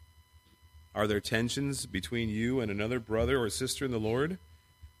 Are there tensions between you and another brother or sister in the Lord?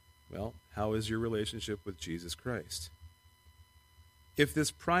 Well, how is your relationship with Jesus Christ? If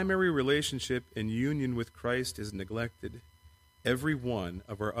this primary relationship and union with Christ is neglected, every one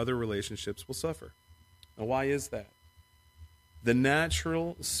of our other relationships will suffer. Now, why is that? The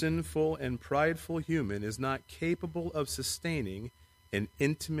natural, sinful, and prideful human is not capable of sustaining an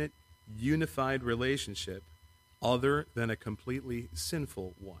intimate, unified relationship other than a completely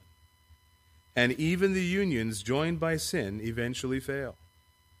sinful one. And even the unions joined by sin eventually fail.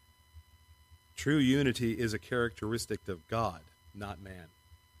 True unity is a characteristic of God, not man.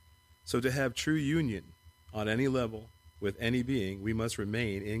 So to have true union on any level with any being, we must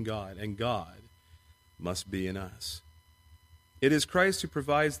remain in God, and God must be in us. It is Christ who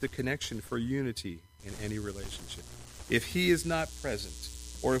provides the connection for unity in any relationship. If he is not present,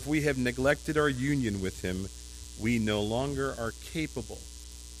 or if we have neglected our union with him, we no longer are capable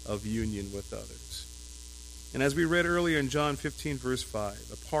of union with others. And as we read earlier in John 15, verse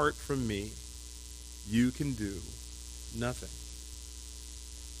 5, apart from me, you can do nothing.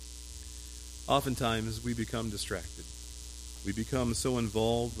 Oftentimes, we become distracted. We become so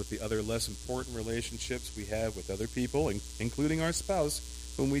involved with the other less important relationships we have with other people, including our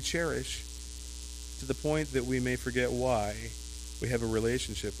spouse, whom we cherish, to the point that we may forget why we have a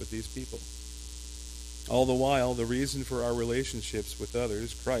relationship with these people. All the while, the reason for our relationships with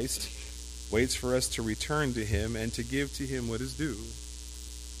others, Christ, waits for us to return to him and to give to him what is due.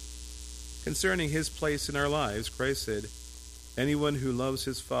 Concerning his place in our lives, Christ said, "Anyone who loves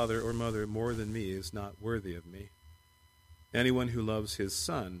his father or mother more than me is not worthy of me. Anyone who loves his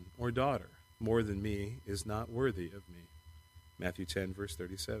son or daughter more than me is not worthy of me." Matthew 10, verse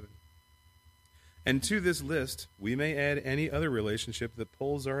 37. And to this list, we may add any other relationship that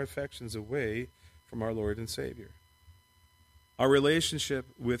pulls our affections away from our Lord and Savior. Our relationship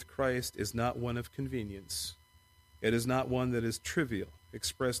with Christ is not one of convenience. It is not one that is trivial,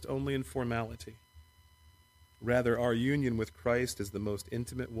 expressed only in formality. Rather, our union with Christ is the most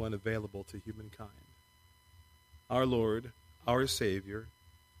intimate one available to humankind. Our Lord, our Savior,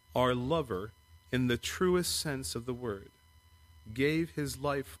 our lover, in the truest sense of the word, gave his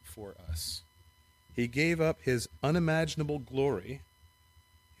life for us. He gave up his unimaginable glory,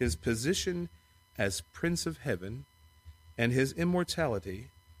 his position as Prince of Heaven, and his immortality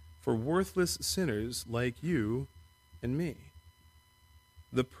for worthless sinners like you and me.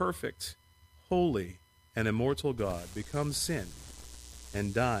 The perfect, holy, and immortal God becomes sin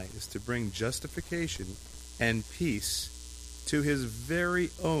and dies to bring justification and peace to his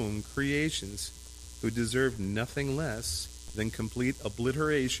very own creations, who deserve nothing less than complete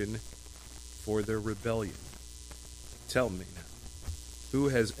obliteration for their rebellion. Tell me now, who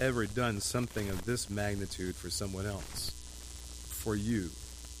has ever done something of this magnitude for someone else? For you,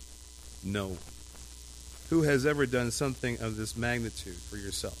 no one. Who has ever done something of this magnitude for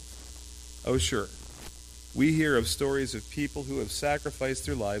yourself? Oh, sure. We hear of stories of people who have sacrificed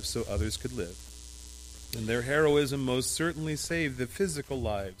their lives so others could live. And their heroism most certainly saved the physical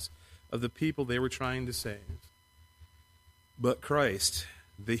lives of the people they were trying to save. But Christ,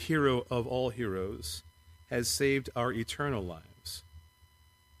 the hero of all heroes, has saved our eternal lives.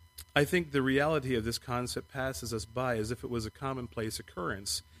 I think the reality of this concept passes us by as if it was a commonplace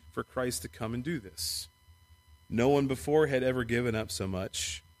occurrence for Christ to come and do this. No one before had ever given up so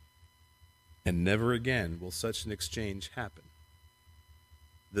much, and never again will such an exchange happen.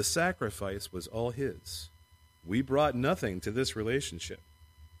 The sacrifice was all his. We brought nothing to this relationship.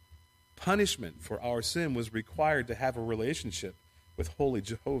 Punishment for our sin was required to have a relationship with holy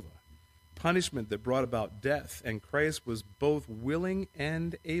Jehovah. Punishment that brought about death, and Christ was both willing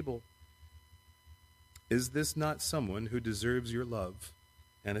and able. Is this not someone who deserves your love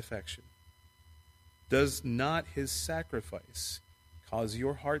and affection? Does not his sacrifice cause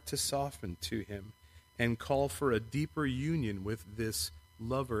your heart to soften to him and call for a deeper union with this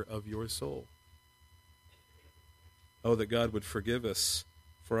lover of your soul? Oh, that God would forgive us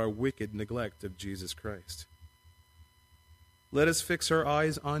for our wicked neglect of Jesus Christ. Let us fix our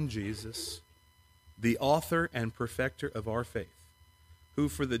eyes on Jesus, the author and perfecter of our faith, who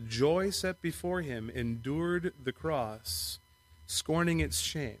for the joy set before him endured the cross, scorning its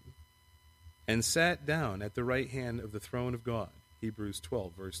shame, and sat down at the right hand of the throne of God. Hebrews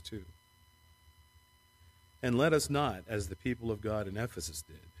 12, verse 2. And let us not, as the people of God in Ephesus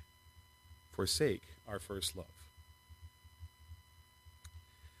did, forsake our first love.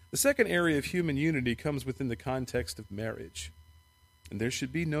 The second area of human unity comes within the context of marriage. And there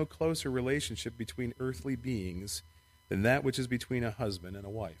should be no closer relationship between earthly beings than that which is between a husband and a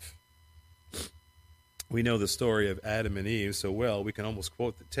wife. We know the story of Adam and Eve so well we can almost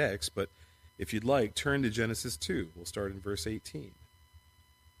quote the text, but if you'd like, turn to Genesis 2. We'll start in verse 18.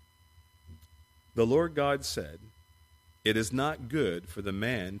 The Lord God said, "It is not good for the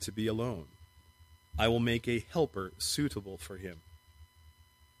man to be alone. I will make a helper suitable for him."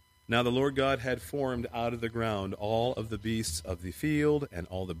 Now the Lord God had formed out of the ground all of the beasts of the field and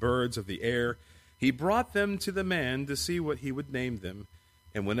all the birds of the air. He brought them to the man to see what he would name them.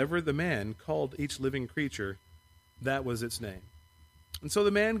 And whenever the man called each living creature, that was its name. And so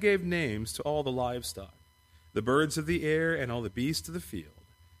the man gave names to all the livestock, the birds of the air, and all the beasts of the field.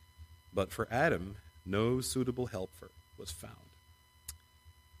 But for Adam, no suitable helper was found.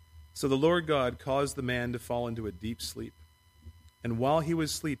 So the Lord God caused the man to fall into a deep sleep. And while he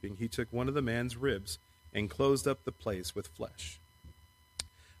was sleeping, he took one of the man's ribs and closed up the place with flesh.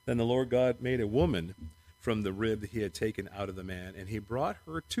 Then the Lord God made a woman from the rib that he had taken out of the man, and he brought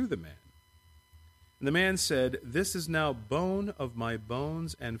her to the man. And the man said, "This is now bone of my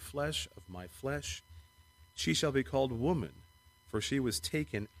bones and flesh of my flesh. She shall be called woman, for she was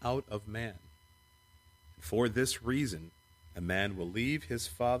taken out of man. For this reason, a man will leave his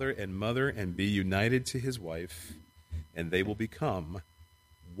father and mother and be united to his wife, and they will become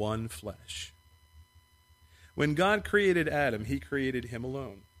one flesh." When God created Adam, he created him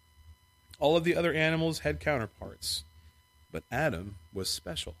alone. All of the other animals had counterparts, but Adam was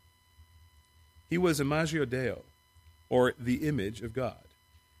special. He was Imagio Dei, or the image of God.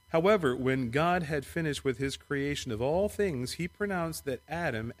 However, when God had finished with his creation of all things, he pronounced that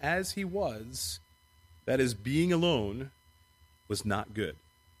Adam, as he was, that is, being alone, was not good.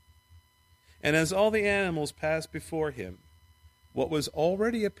 And as all the animals passed before him, what was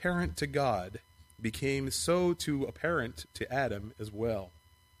already apparent to God became so too apparent to Adam as well.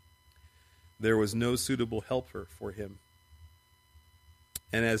 There was no suitable helper for him.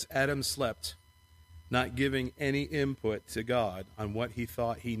 And as Adam slept, not giving any input to God on what he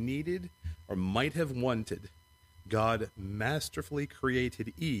thought he needed or might have wanted, God masterfully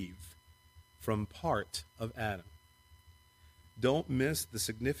created Eve from part of Adam. Don't miss the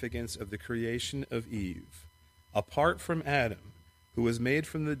significance of the creation of Eve. Apart from Adam, who was made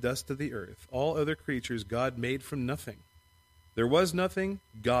from the dust of the earth, all other creatures God made from nothing. There was nothing,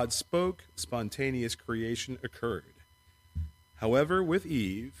 God spoke, spontaneous creation occurred. However, with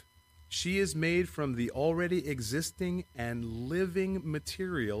Eve, she is made from the already existing and living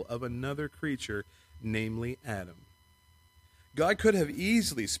material of another creature, namely Adam. God could have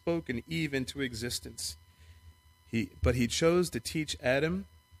easily spoken Eve into existence, but he chose to teach Adam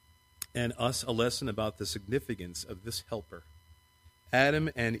and us a lesson about the significance of this helper. Adam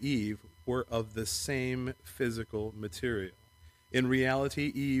and Eve were of the same physical material. In reality,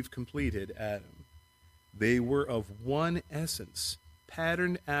 Eve completed Adam. They were of one essence,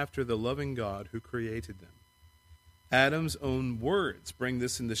 patterned after the loving God who created them. Adam's own words bring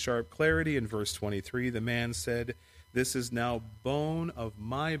this into sharp clarity in verse 23. The man said, "This is now bone of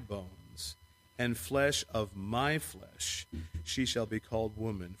my bones and flesh of my flesh. She shall be called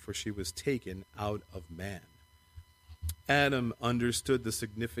woman, for she was taken out of man." Adam understood the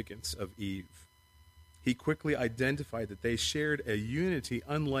significance of Eve. He quickly identified that they shared a unity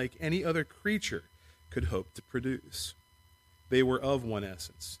unlike any other creature could hope to produce. They were of one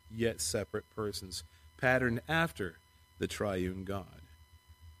essence, yet separate persons, patterned after the triune God.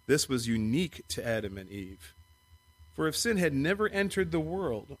 This was unique to Adam and Eve. For if sin had never entered the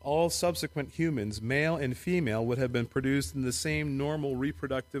world, all subsequent humans, male and female, would have been produced in the same normal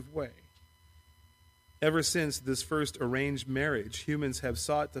reproductive way. Ever since this first arranged marriage, humans have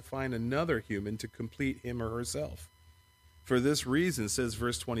sought to find another human to complete him or herself. For this reason, says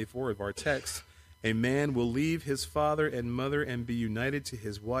verse 24 of our text, a man will leave his father and mother and be united to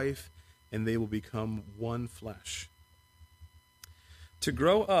his wife, and they will become one flesh. To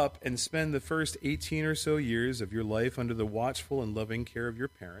grow up and spend the first 18 or so years of your life under the watchful and loving care of your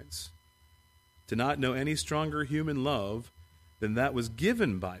parents, to not know any stronger human love than that was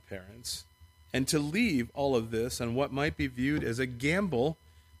given by parents, and to leave all of this on what might be viewed as a gamble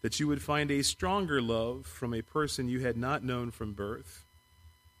that you would find a stronger love from a person you had not known from birth.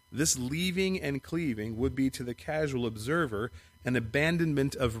 This leaving and cleaving would be to the casual observer an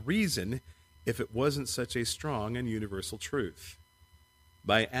abandonment of reason if it wasn't such a strong and universal truth.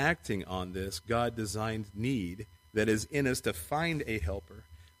 By acting on this God designed need that is in us to find a helper,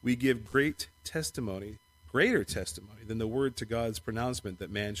 we give greater testimony than the word to God's pronouncement that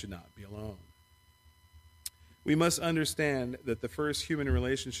man should not be alone. We must understand that the first human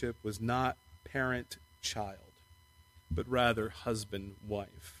relationship was not parent-child, but rather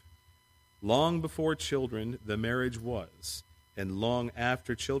husband-wife. Long before children, the marriage was, and long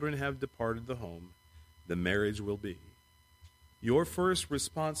after children have departed the home, the marriage will be. Your first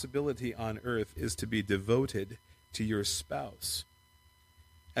responsibility on earth is to be devoted to your spouse.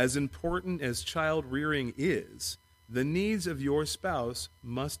 As important as child rearing is, the needs of your spouse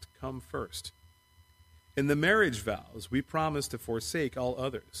must come first. In the marriage vows, we promise to forsake all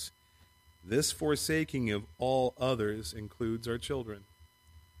others. This forsaking of all others includes our children.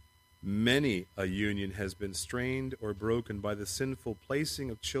 Many a union has been strained or broken by the sinful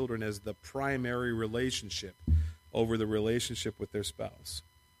placing of children as the primary relationship over the relationship with their spouse.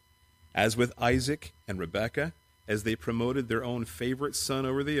 As with Isaac and Rebekah, as they promoted their own favorite son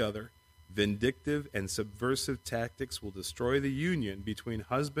over the other, vindictive and subversive tactics will destroy the union between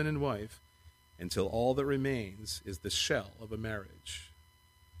husband and wife until all that remains is the shell of a marriage.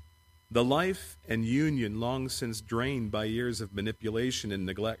 The life and union long since drained by years of manipulation and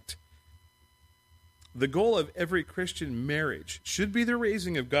neglect. The goal of every Christian marriage should be the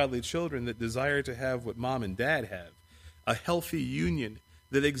raising of godly children that desire to have what mom and dad have, a healthy union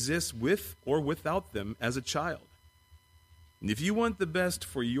that exists with or without them as a child. And if you want the best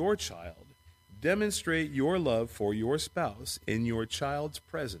for your child, demonstrate your love for your spouse in your child's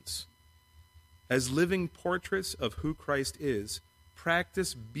presence. As living portraits of who Christ is,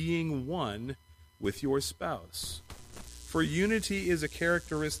 practice being one with your spouse. For unity is a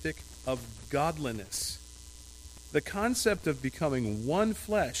characteristic of godliness. The concept of becoming one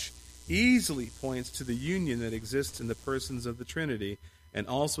flesh easily points to the union that exists in the persons of the Trinity and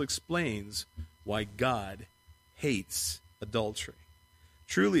also explains why God hates adultery.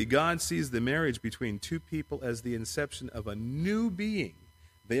 Truly, God sees the marriage between two people as the inception of a new being.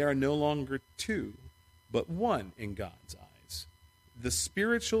 They are no longer two, but one in God's eyes. The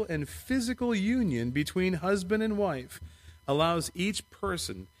spiritual and physical union between husband and wife allows each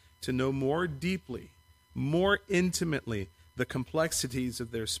person to know more deeply, more intimately, the complexities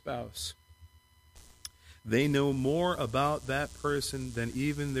of their spouse. They know more about that person than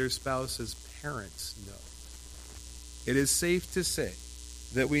even their spouse's parents know. It is safe to say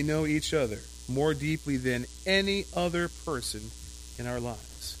that we know each other more deeply than any other person in our lives.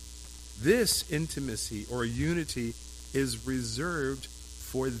 This intimacy or unity is reserved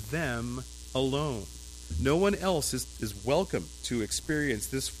for them alone. No one else is welcome to experience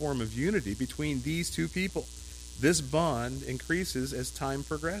this form of unity between these two people. This bond increases as time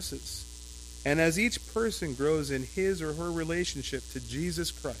progresses. And as each person grows in his or her relationship to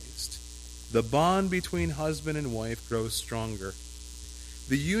Jesus Christ, the bond between husband and wife grows stronger.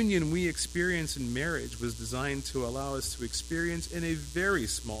 The union we experience in marriage was designed to allow us to experience in a very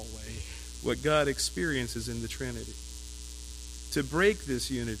small way what God experiences in the Trinity. To break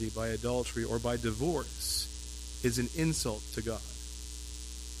this unity by adultery or by divorce is an insult to God.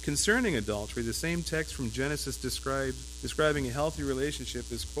 Concerning adultery, the same text from Genesis describing a healthy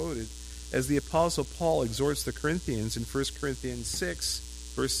relationship is quoted as the Apostle Paul exhorts the Corinthians in 1 Corinthians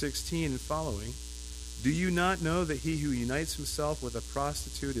 6, verse 16 and following. Do you not know that he who unites himself with a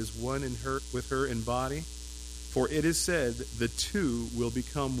prostitute is one with her in body? For it is said, the two will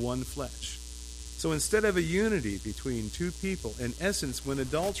become one flesh. So instead of a unity between two people, in essence, when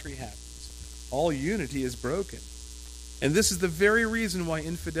adultery happens, all unity is broken. And this is the very reason why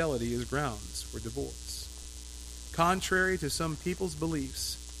infidelity is grounds for divorce. Contrary to some people's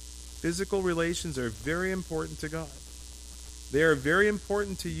beliefs, physical relations are very important to God. They are very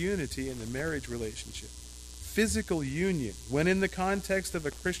important to unity in the marriage relationship. Physical union, when in the context of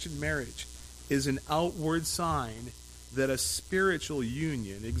a Christian marriage, is an outward sign that a spiritual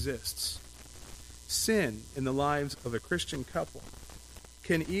union exists. Sin in the lives of a Christian couple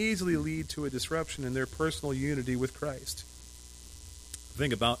can easily lead to a disruption in their personal unity with Christ.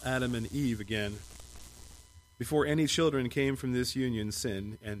 Think about Adam and Eve again. Before any children came from this union,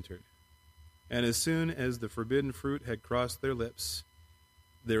 sin entered. And as soon as the forbidden fruit had crossed their lips,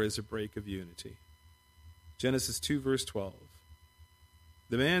 there is a break of unity. Genesis 2, verse 12.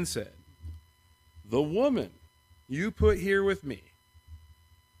 The man said, the woman you put here with me,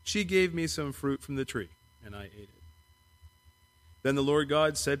 she gave me some fruit from the tree, and I ate it. Then the Lord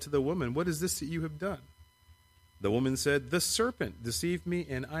God said to the woman, what is this that you have done? The woman said, the serpent deceived me,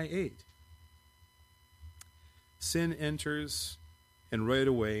 and I ate. Sin enters, and right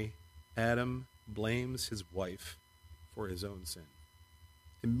away, Adam blames his wife for his own sin.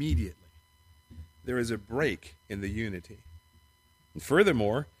 Immediately, there is a break in the unity. And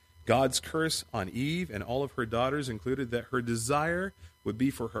furthermore, God's curse on Eve and all of her daughters included that her desire would be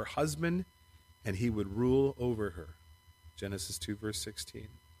for her husband and he would rule over her. Genesis 2, verse 16.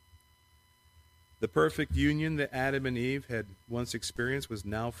 The perfect union that Adam and Eve had once experienced was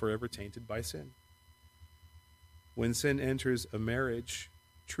now forever tainted by sin. When sin enters a marriage,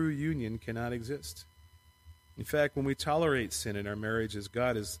 true union cannot exist. In fact, when we tolerate sin in our marriages,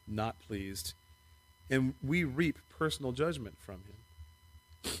 God is not pleased, and we reap personal judgment from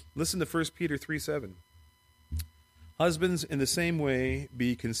him. Listen to 1 Peter 3:7. Husbands, in the same way,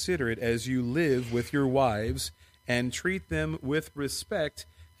 be considerate as you live with your wives, and treat them with respect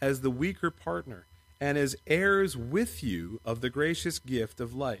as the weaker partner, and as heirs with you of the gracious gift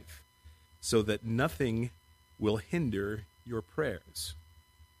of life, so that nothing will hinder your prayers.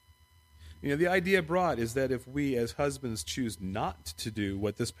 The idea brought is that if we as husbands choose not to do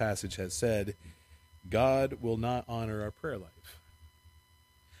what this passage has said, God will not honor our prayer life.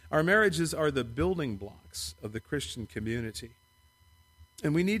 Our marriages are the building blocks of the Christian community,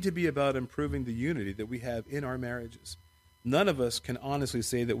 and we need to be about improving the unity that we have in our marriages. None of us can honestly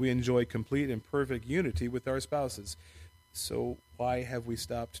say that we enjoy complete and perfect unity with our spouses. So why have we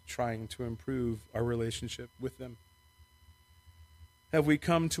stopped trying to improve our relationship with them? Have we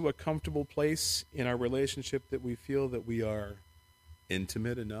come to a comfortable place in our relationship that we feel that we are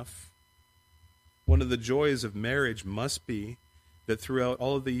intimate enough? One of the joys of marriage must be that throughout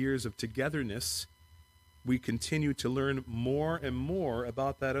all of the years of togetherness, we continue to learn more and more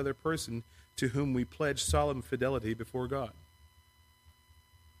about that other person to whom we pledge solemn fidelity before God.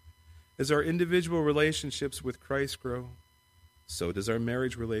 As our individual relationships with Christ grow, so does our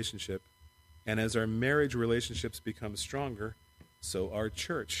marriage relationship. And as our marriage relationships become stronger, so our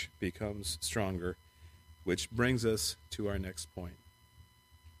church becomes stronger, which brings us to our next point.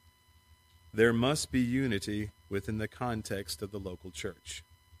 There must be unity within the context of the local church.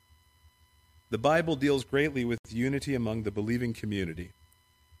 The Bible deals greatly with unity among the believing community.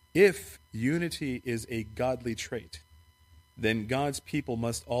 If unity is a godly trait, then God's people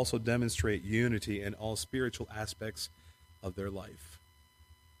must also demonstrate unity in all spiritual aspects of their life.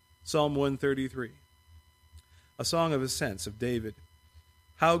 Psalm 133, a song of ascents of David.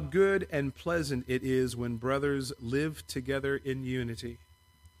 How good and pleasant it is when brothers live together in unity.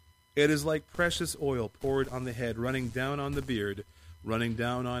 It is like precious oil poured on the head, running down on the beard, running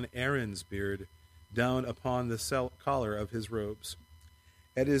down on Aaron's beard, down upon the collar of his robes.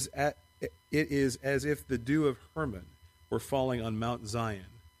 It is as if the dew of Hermon were falling on Mount Zion,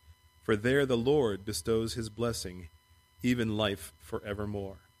 for there the Lord bestows his blessing, even life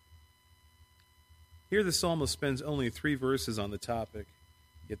forevermore. Here the psalmist spends only 3 verses on the topic,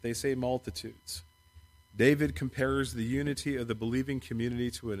 yet they say multitudes. David compares the unity of the believing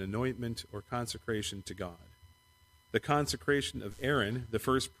community to an anointment or consecration to God. The consecration of Aaron, the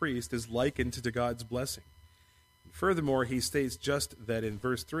first priest, is likened to God's blessing. Furthermore, he states just that in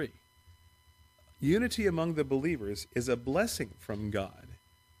verse 3. Unity among the believers is a blessing from God.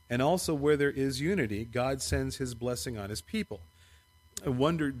 And also where there is unity, God sends his blessing on his people. I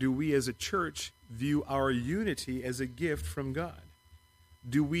wonder, do we as a church view our unity as a gift from God?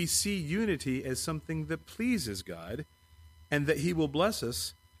 Do we see unity as something that pleases God and that he will bless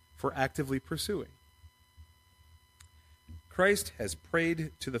us for actively pursuing? Christ has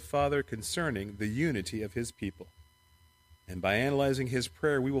prayed to the Father concerning the unity of his people. And by analyzing his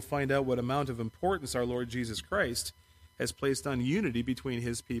prayer, we will find out what amount of importance our Lord Jesus Christ has placed on unity between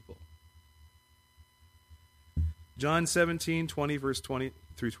his people. John 17:20, verse 20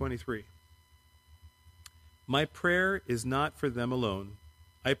 through 23. My prayer is not for them alone.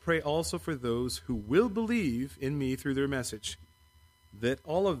 I pray also for those who will believe in me through their message, that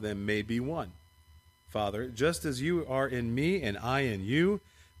all of them may be one. Father, just as you are in me and I in you,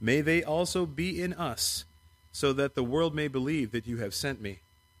 may they also be in us, so that the world may believe that you have sent me.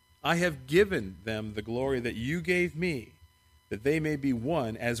 I have given them the glory that you gave me, that they may be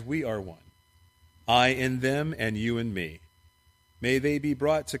one as we are one. I in them and you in me. May they be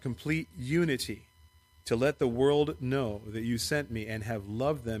brought to complete unity, to let the world know that you sent me and have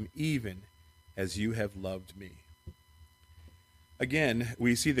loved them even as you have loved me. Again,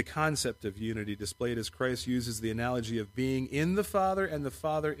 we see the concept of unity displayed as Christ uses the analogy of being in the Father and the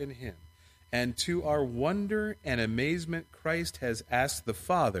Father in him. And to our wonder and amazement, Christ has asked the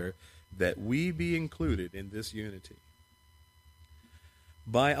Father that we be included in this unity.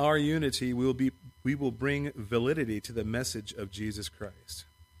 By our unity, we will bring validity to the message of Jesus Christ.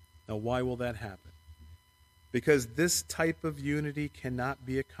 Now, why will that happen? Because this type of unity cannot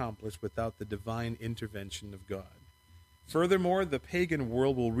be accomplished without the divine intervention of God. Furthermore, the pagan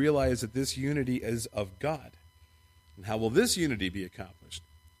world will realize that this unity is of God. And how will this unity be accomplished?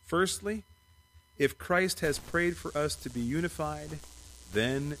 Firstly, if Christ has prayed for us to be unified,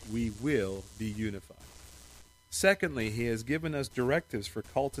 Then we will be unified. Secondly, he has given us directives for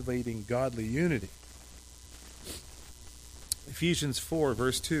cultivating godly unity. Ephesians 4,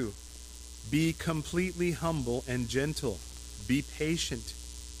 verse 2. Be completely humble and gentle. Be patient,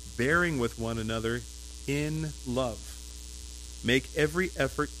 bearing with one another in love. Make every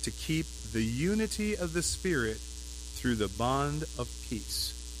effort to keep the unity of the Spirit through the bond of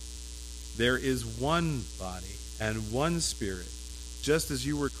peace. There is one body and one Spirit, just as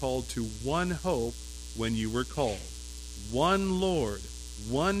you were called to one hope when you were called. One Lord,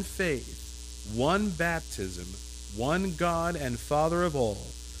 one faith, one baptism, one God and Father of all,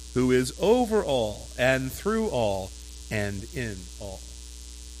 who is over all and through all and in all.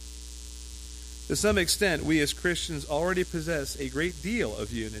 To some extent, we as Christians already possess a great deal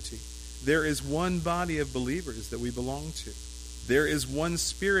of unity. There is one body of believers that we belong to. There is one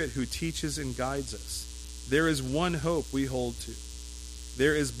Spirit who teaches and guides us. There is one hope we hold to.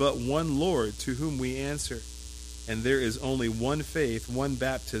 There is but one Lord to whom we answer. And there is only one faith, one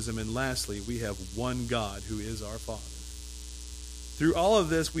baptism, and lastly, we have one God who is our Father. Through all of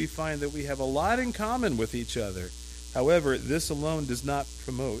this, we find that we have a lot in common with each other. However, this alone does not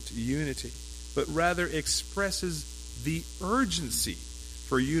promote unity, but rather expresses the urgency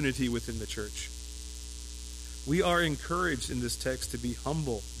for unity within the church. We are encouraged in this text to be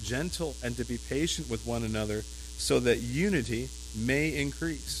humble, gentle, and to be patient with one another so that unity may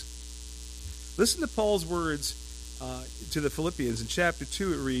increase. Listen to Paul's words to the Philippians. In chapter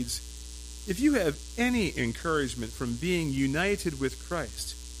 2 it reads, if you have any encouragement from being united with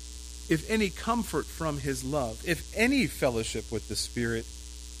Christ, if any comfort from his love, if any fellowship with the Spirit,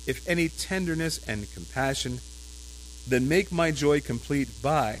 if any tenderness and compassion, then make my joy complete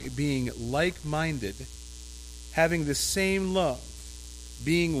by being like-minded, having the same love,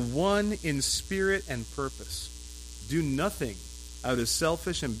 being one in spirit and purpose. Do nothing out of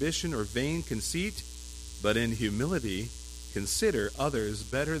selfish ambition or vain conceit, but in humility consider others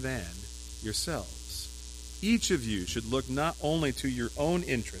better than yourselves. Each of you should look not only to your own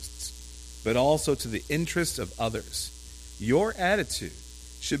interests, but also to the interests of others. Your attitude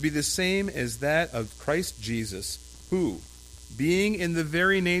should be the same as that of Christ Jesus, who, being in the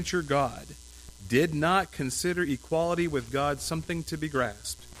very nature God, did not consider equality with God something to be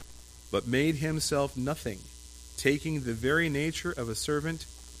grasped, but made himself nothing, taking the very nature of a servant,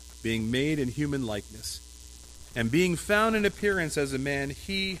 being made in human likeness. And being found in appearance as a man,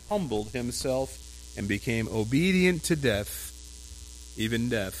 he humbled himself and became obedient to death, even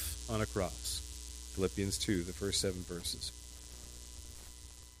death on a cross. Philippians 2, the first 7 verses.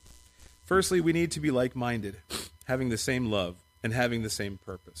 Firstly, we need to be like-minded, having the same love and having the same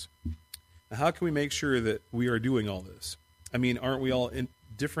purpose. Now, how can we make sure that we are doing all this? I mean, aren't we all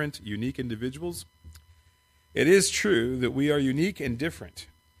different, unique individuals? It is true that we are unique and different.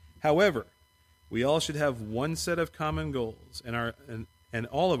 However, we all should have one set of common goals, and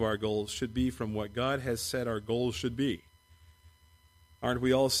all of our goals should be from what God has said our goals should be. Aren't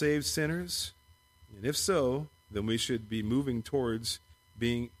we all saved sinners? And if so, then we should be moving towards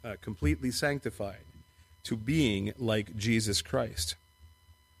being completely sanctified, to being like Jesus Christ.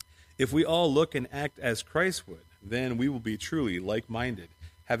 If we all look and act as Christ would, then we will be truly like-minded,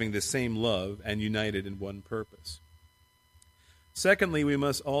 having the same love and united in one purpose. Secondly, we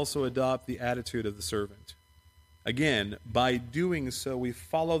must also adopt the attitude of the servant. Again, by doing so, we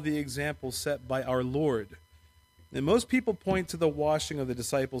follow the example set by our Lord. And most people point to the washing of the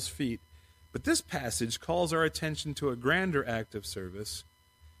disciples' feet, but this passage calls our attention to a grander act of service.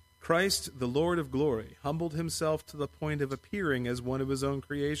 Christ, the Lord of glory, humbled himself to the point of appearing as one of his own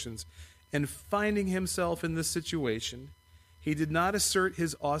creations, and finding himself in this situation, he did not assert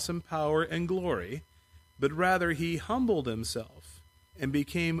his awesome power and glory, but rather he humbled himself and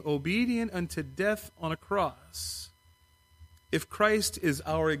became obedient unto death on a cross. If Christ is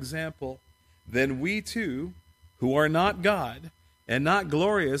our example, then we too, who are not God and not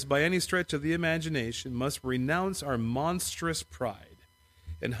glorious by any stretch of the imagination, must renounce our monstrous pride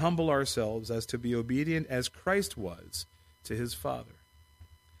and humble ourselves as to be obedient as Christ was to his Father.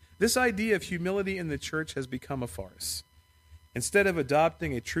 This idea of humility in the church has become a farce. Instead of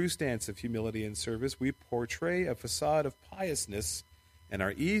adopting a true stance of humility in service, we portray a facade of piousness and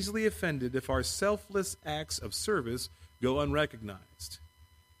are easily offended if our selfless acts of service go unrecognized.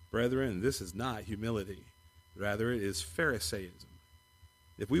 Brethren, this is not humility. Rather, it is Pharisaism.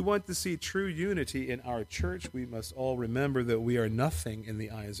 If we want to see true unity in our church, we must all remember that we are nothing in the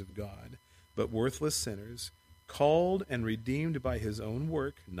eyes of God, but worthless sinners, called and redeemed by his own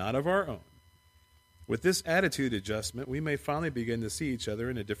work, not of our own. With this attitude adjustment, we may finally begin to see each other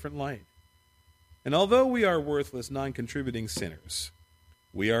in a different light. And although we are worthless, non-contributing sinners,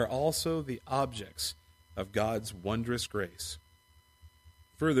 we are also the objects of God's wondrous grace.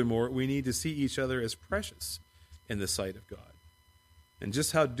 Furthermore, we need to see each other as precious in the sight of God. And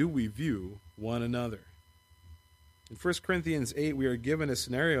just how do we view one another? In 1 Corinthians 8, we are given a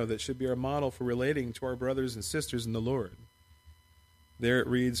scenario that should be our model for relating to our brothers and sisters in the Lord. There it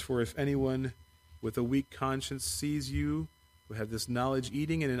reads, "For if anyone with a weak conscience sees you who have this knowledge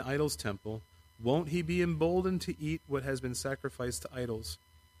eating in an idol's temple, won't he be emboldened to eat what has been sacrificed to idols?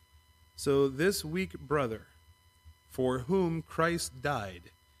 So this weak brother, for whom Christ died,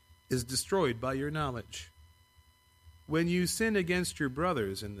 is destroyed by your knowledge. When you sin against your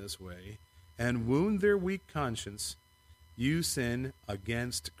brothers in this way and wound their weak conscience, you sin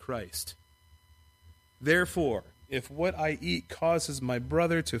against Christ. Therefore, if what I eat causes my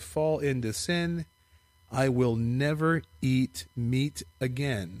brother to fall into sin, I will never eat meat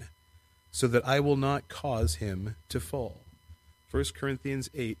again, so that I will not cause him to fall." 1 Corinthians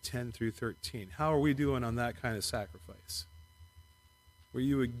 8, 10 through 13. How are we doing on that kind of sacrifice? Where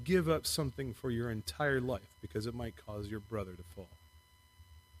you would give up something for your entire life because it might cause your brother to fall.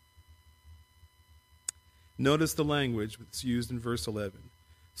 Notice the language that's used in verse 11.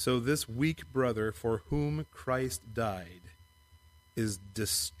 "So this weak brother for whom Christ died is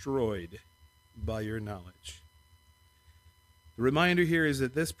destroyed by your knowledge." The reminder here is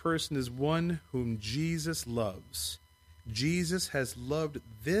that this person is one whom Jesus loves. Jesus has loved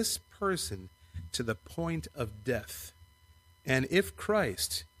this person to the point of death. And if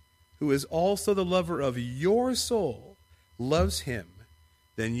Christ, who is also the lover of your soul, loves him,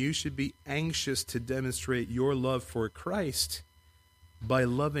 then you should be anxious to demonstrate your love for Christ by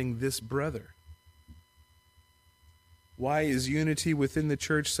loving this brother. Why is unity within the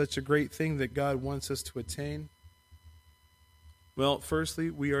church such a great thing that God wants us to attain? Well, firstly,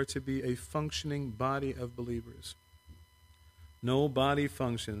 we are to be a functioning body of believers. No body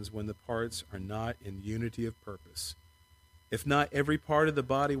functions when the parts are not in unity of purpose. If not every part of the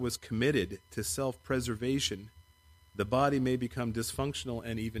body was committed to self-preservation, the body may become dysfunctional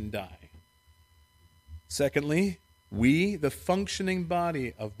and even die. Secondly, we, the functioning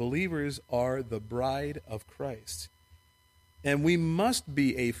body of believers, are the bride of Christ. And we must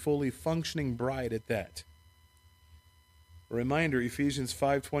be a fully functioning bride at that. A reminder, Ephesians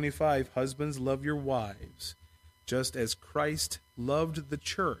 5:25, "Husbands, love your wives, just as Christ loved the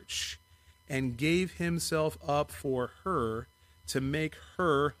church and gave himself up for her to make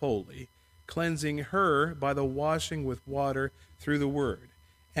her holy, cleansing her by the washing with water through the word,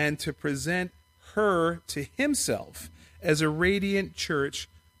 and to present her to himself as a radiant church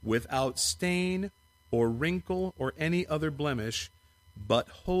without stain or wrinkle or any other blemish, but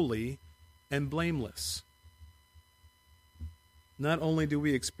holy and blameless." Not only do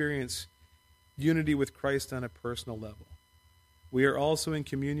we experience unity with Christ on a personal level, we are also in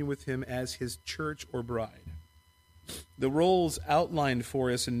communion with him as his church or bride. The roles outlined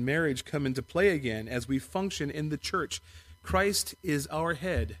for us in marriage come into play again as we function in the church. Christ is our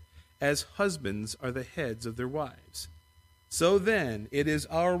head, as husbands are the heads of their wives. So then, it is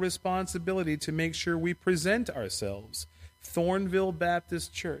our responsibility to make sure we present ourselves, Thornville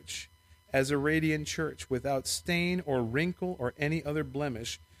Baptist Church, as a radiant church without stain or wrinkle or any other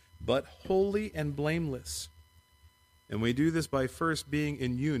blemish, but holy and blameless. And we do this by first being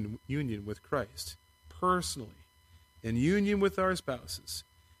in union with Christ, personally, in union with our spouses,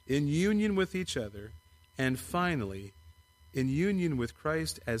 in union with each other, and finally, in union with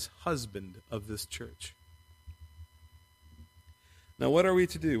Christ as husband of this church. Now, what are we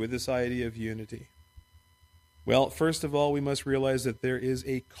to do with this idea of unity? Well, first of all, we must realize that there is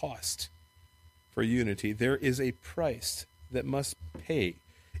a cost for unity. There is a price that must pay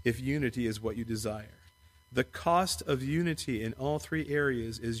if unity is what you desire. The cost of unity in all three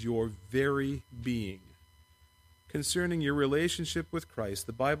areas is your very being. Concerning your relationship with Christ,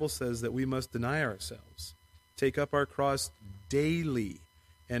 the Bible says that we must deny ourselves, take up our cross daily,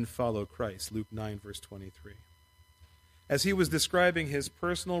 and follow Christ. Luke 9, verse 23. As he was describing his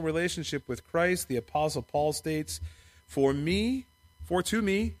personal relationship with Christ, the Apostle Paul states, For to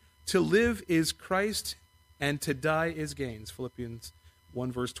me, to live is Christ, and to die is gains. Philippians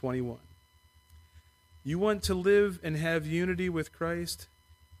 1, verse 21. You want to live and have unity with Christ?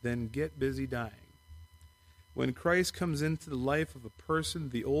 Then get busy dying. When Christ comes into the life of a person,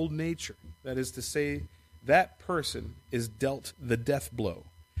 the old nature, that is to say, that person is dealt the death blow.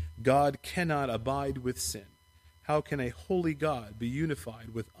 God cannot abide with sin. How can a holy God be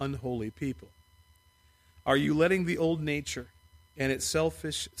unified with unholy people? Are you letting the old nature and its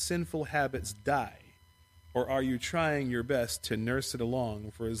selfish, sinful habits die? Or are you trying your best to nurse it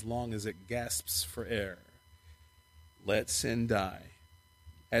along for as long as it gasps for air? Let sin die,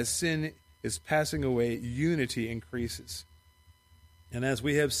 As sin is passing away, unity increases. And as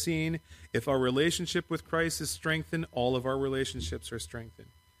we have seen, if our relationship with Christ is strengthened, all of our relationships are strengthened.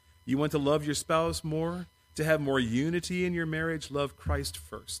 You want to love your spouse more? To have more unity in your marriage, love Christ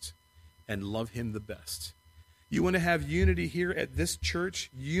first and love him the best. You want to have unity here at this church,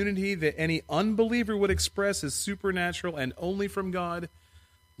 unity that any unbeliever would express as supernatural and only from God?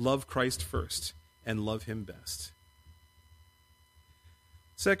 Love Christ first and love him best.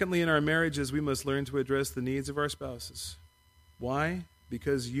 Secondly, in our marriages, we must learn to address the needs of our spouses. Why?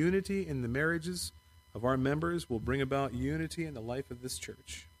 Because unity in the marriages of our members will bring about unity in the life of this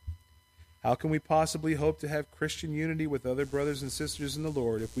church. How can we possibly hope to have Christian unity with other brothers and sisters in the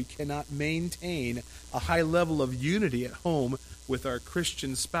Lord if we cannot maintain a high level of unity at home with our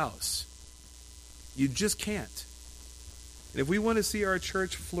Christian spouse? You just can't. And if we want to see our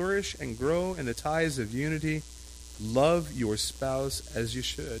church flourish and grow in the ties of unity, love your spouse as you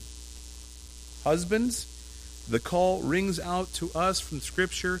should. Husbands, the call rings out to us from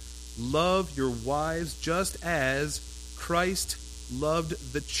Scripture, love your wives just as Christ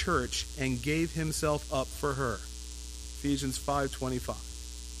loved the church and gave himself up for her. Ephesians 5:25.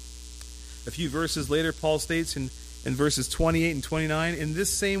 A few verses later, Paul states in verses 28 and 29, in this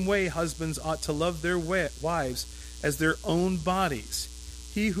same way, husbands ought to love their wives as their own bodies.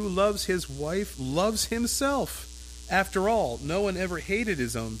 He who loves his wife loves himself. After all, no one ever hated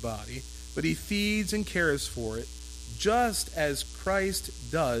his own body, but he feeds and cares for it, just as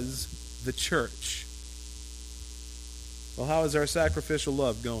Christ does the church. Well, how is our sacrificial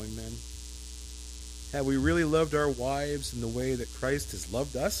love going, men? Have we really loved our wives in the way that Christ has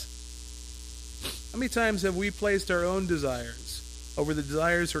loved us? How many times have we placed our own desires over the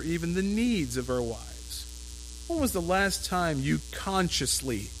desires or even the needs of our wives? When was the last time you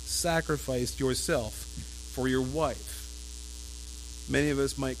consciously sacrificed yourself for your wife? Many of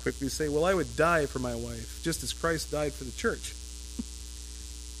us might quickly say, well, I would die for my wife, just as Christ died for the church.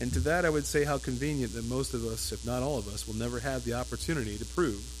 And to that I would say how convenient that most of us, if not all of us, will never have the opportunity to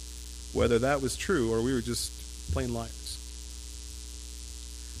prove whether that was true or we were just plain liars.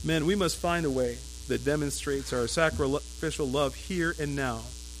 Men, we must find a way that demonstrates our sacrificial love here and now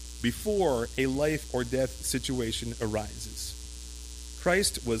before a life or death situation arises.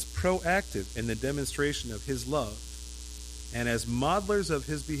 Christ was proactive in the demonstration of his love, and as modelers of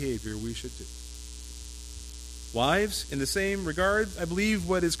his behavior, we should do. Wives, in the same regard, I believe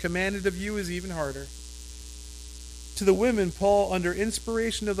what is commanded of you is even harder. To the women, Paul, under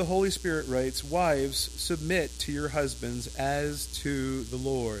inspiration of the Holy Spirit, writes, wives, submit to your husbands as to the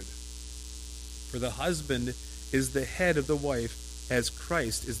Lord. For the husband is the head of the wife, as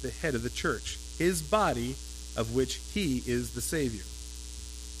Christ is the head of the church, his body, of which he is the Savior.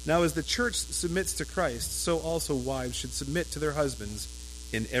 Now, as the church submits to Christ, so also wives should submit to their husbands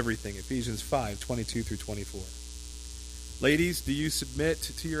in everything. Ephesians 5:22 through 24. Ladies, do you submit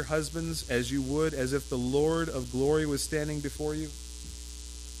to your husbands as you would as if the Lord of glory was standing before you?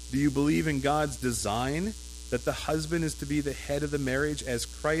 Do you believe in God's design that the husband is to be the head of the marriage as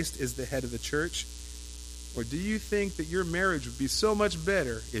Christ is the head of the church? Or do you think that your marriage would be so much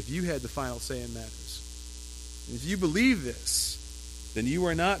better if you had the final say in matters? And if you believe this, then you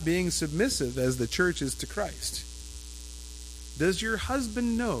are not being submissive as the church is to Christ. Does your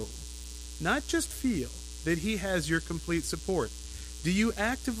husband know, not just feel, that he has your complete support? Do you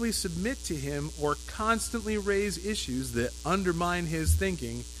actively submit to him or constantly raise issues that undermine his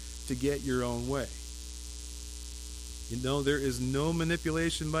thinking to get your own way? You know, there is no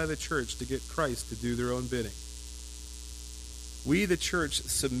manipulation by the church to get Christ to do their own bidding. We, the church,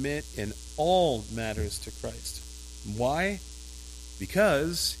 submit in all matters to Christ. Why?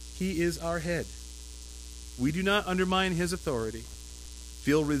 Because he is our head. We do not undermine his authority,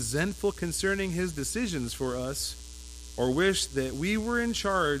 feel resentful concerning his decisions for us, or wish that we were in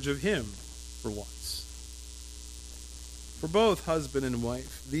charge of him for once. For both husband and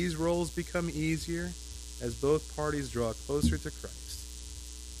wife, these roles become easier as both parties draw closer to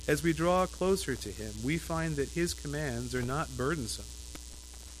Christ. As we draw closer to him, we find that his commands are not burdensome.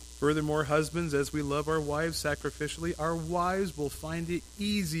 Furthermore, husbands, as we love our wives sacrificially, our wives will find it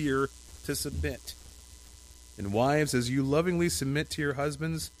easier to submit. And wives, as you lovingly submit to your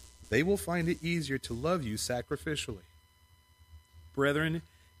husbands, they will find it easier to love you sacrificially. Brethren,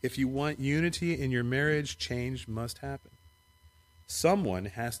 if you want unity in your marriage, change must happen. Someone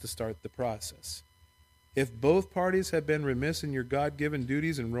has to start the process. If both parties have been remiss in your God-given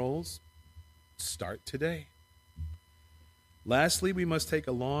duties and roles, start today. Lastly, we must take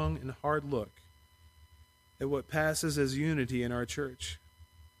a long and hard look at what passes as unity in our church.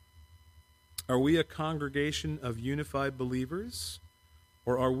 Are we a congregation of unified believers,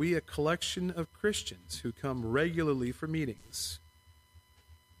 Or are we a collection of Christians who come regularly for meetings?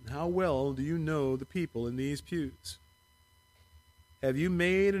 And how well do you know the people in these pews? Have you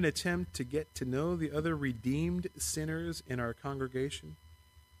made an attempt to get to know the other redeemed sinners in our congregation?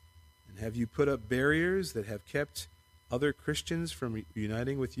 And have you put up barriers that have kept other Christians from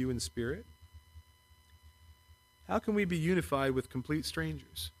uniting with you in spirit? How can we be unified with complete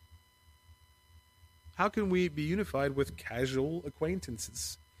strangers? How can we be unified with casual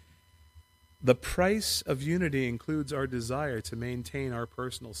acquaintances? The price of unity includes our desire to maintain our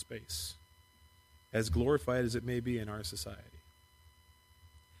personal space, as glorified as it may be in our society.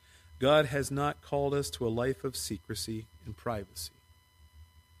 God has not called us to a life of secrecy and privacy.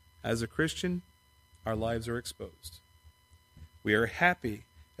 As a Christian, our lives are exposed. We are happy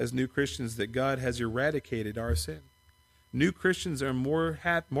as new Christians that God has eradicated our sin. New Christians are more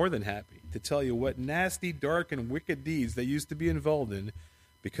than happy to tell you what nasty, dark, and wicked deeds they used to be involved in,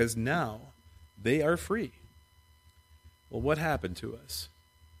 because now they are free. Well, what happened to us?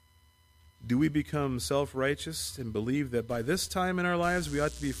 Do we become self-righteous and believe that by this time in our lives we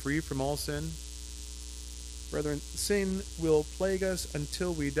ought to be free from all sin? Brethren, sin will plague us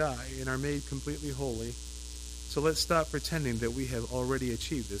until we die and are made completely holy. So let's stop pretending that we have already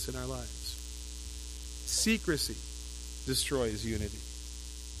achieved this in our lives. Secrecy destroys unity.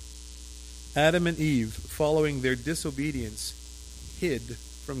 Adam and Eve, following their disobedience, hid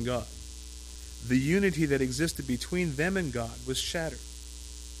from God. The unity that existed between them and God was shattered.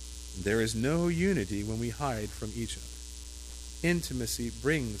 There is no unity when we hide from each other. Intimacy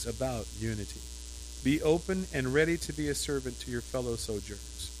brings about unity. Be open and ready to be a servant to your fellow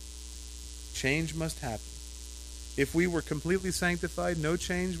sojourners. Change must happen. If we were completely sanctified, no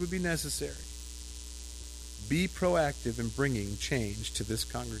change would be necessary. Be proactive in bringing change to this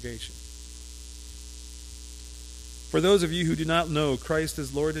congregation. For those of you who do not know Christ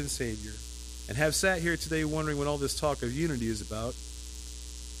as Lord and Savior, and have sat here today wondering what all this talk of unity is about,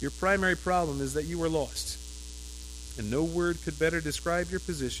 your primary problem is that you are lost, and no word could better describe your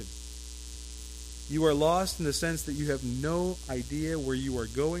position. You are lost in the sense that you have no idea where you are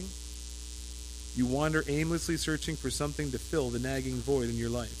going. You wander aimlessly searching for something to fill the nagging void in your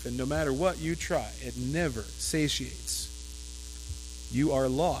life, and no matter what you try, it never satiates. You are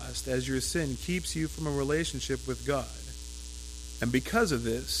lost as your sin keeps you from a relationship with God. And because of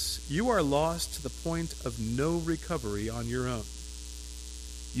this, you are lost to the point of no recovery on your own.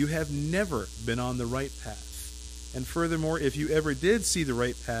 You have never been on the right path. And furthermore, if you ever did see the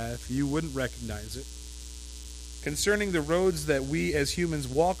right path, you wouldn't recognize it. Concerning the roads that we as humans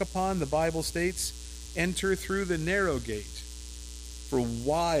walk upon, the Bible states, enter through the narrow gate. For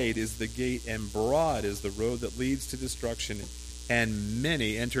wide is the gate and broad is the road that leads to destruction, and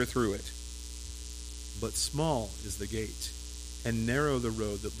many enter through it. But small is the gate, and narrow the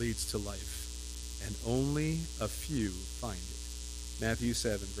road that leads to life, and only a few find it. Matthew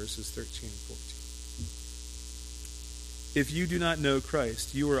 7, verses 13 and 14. If you do not know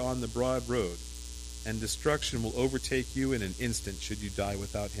Christ, you are on the broad road, and destruction will overtake you in an instant should you die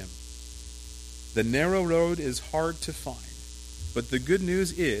without him. The narrow road is hard to find, but the good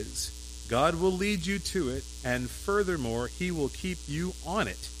news is God will lead you to it, and furthermore, he will keep you on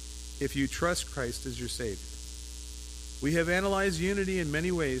it if you trust Christ as your Savior. We have analyzed unity in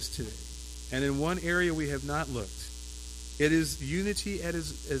many ways today, and in one area we have not looked. It is unity at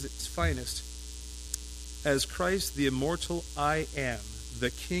its finest, as Christ, the immortal I am,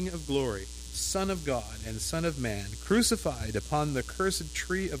 the King of glory, Son of God and Son of man, crucified upon the cursed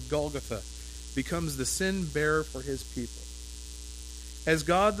tree of Golgotha, becomes the sin bearer for his people. As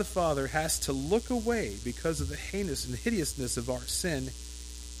God the Father has to look away because of the heinous and hideousness of our sin,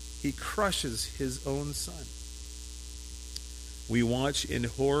 he crushes his own Son. We watch in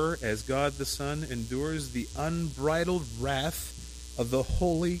horror as God the Son endures the unbridled wrath of the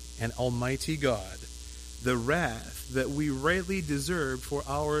holy and almighty God, the wrath that we rightly deserve for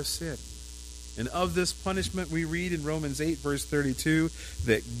our sin. And of this punishment we read in Romans 8, verse 32,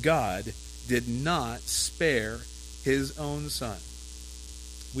 that God did not spare his own Son.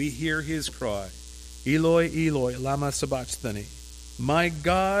 We hear his cry, Eloi, Eloi, lama sabachthani. My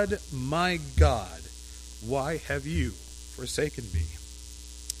God, why have you forsaken me?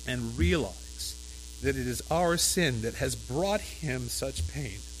 And realize that it is our sin that has brought him such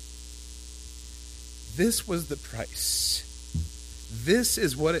pain. This was the price. This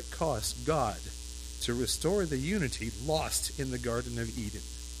is what it cost God to restore the unity lost in the Garden of Eden.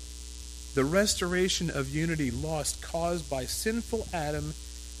 The restoration of unity lost caused by sinful Adam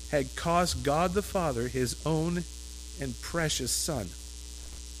had cost God the Father his own and precious Son.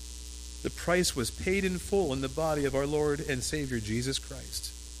 The price was paid in full in the body of our Lord and Savior Jesus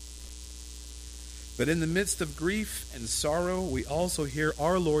Christ. But in the midst of grief and sorrow, we also hear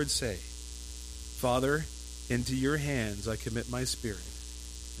our Lord say, Father, into your hands I commit my spirit.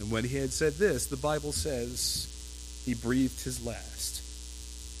 And when he had said this, the Bible says, he breathed his last,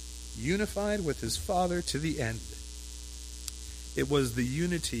 unified with his Father to the end. It was the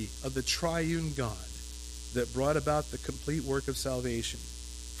unity of the triune God that brought about the complete work of salvation.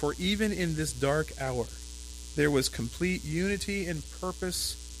 For even in this dark hour, there was complete unity in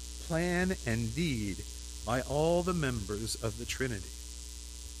purpose, plan, and deed by all the members of the Trinity.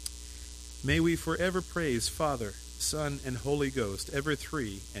 May we forever praise Father, Son, and Holy Ghost, ever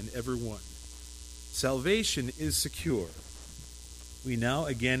three and ever one. Salvation is secure. We now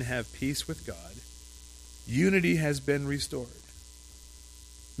again have peace with God. Unity has been restored.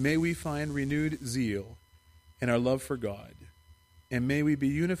 May we find renewed zeal in our love for God, and may we be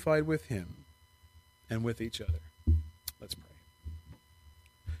unified with him and with each other. Let's pray.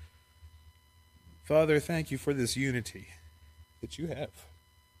 Father, thank you for this unity that you have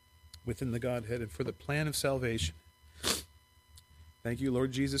within the Godhead and for the plan of salvation. Thank you,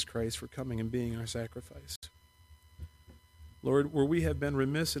 Lord Jesus Christ, for coming and being our sacrifice. Lord, where we have been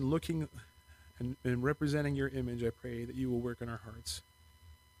remiss in looking and representing your image, I pray that you will work in our hearts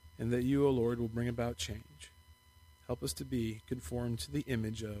and that you, O Lord, will bring about change. Help us to be conformed to the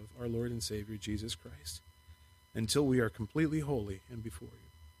image of our Lord and Savior, Jesus Christ, until we are completely holy and before you.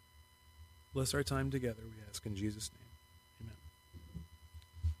 Bless our time together, we ask in Jesus' name. Amen.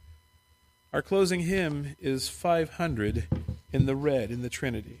 Our closing hymn is 500 in the red in the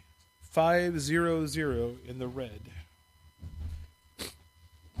Trinity. 500 in the red.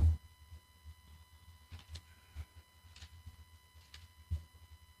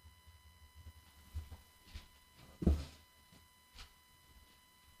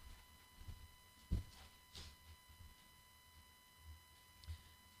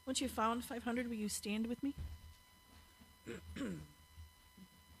 Once you found 500, will you stand with me?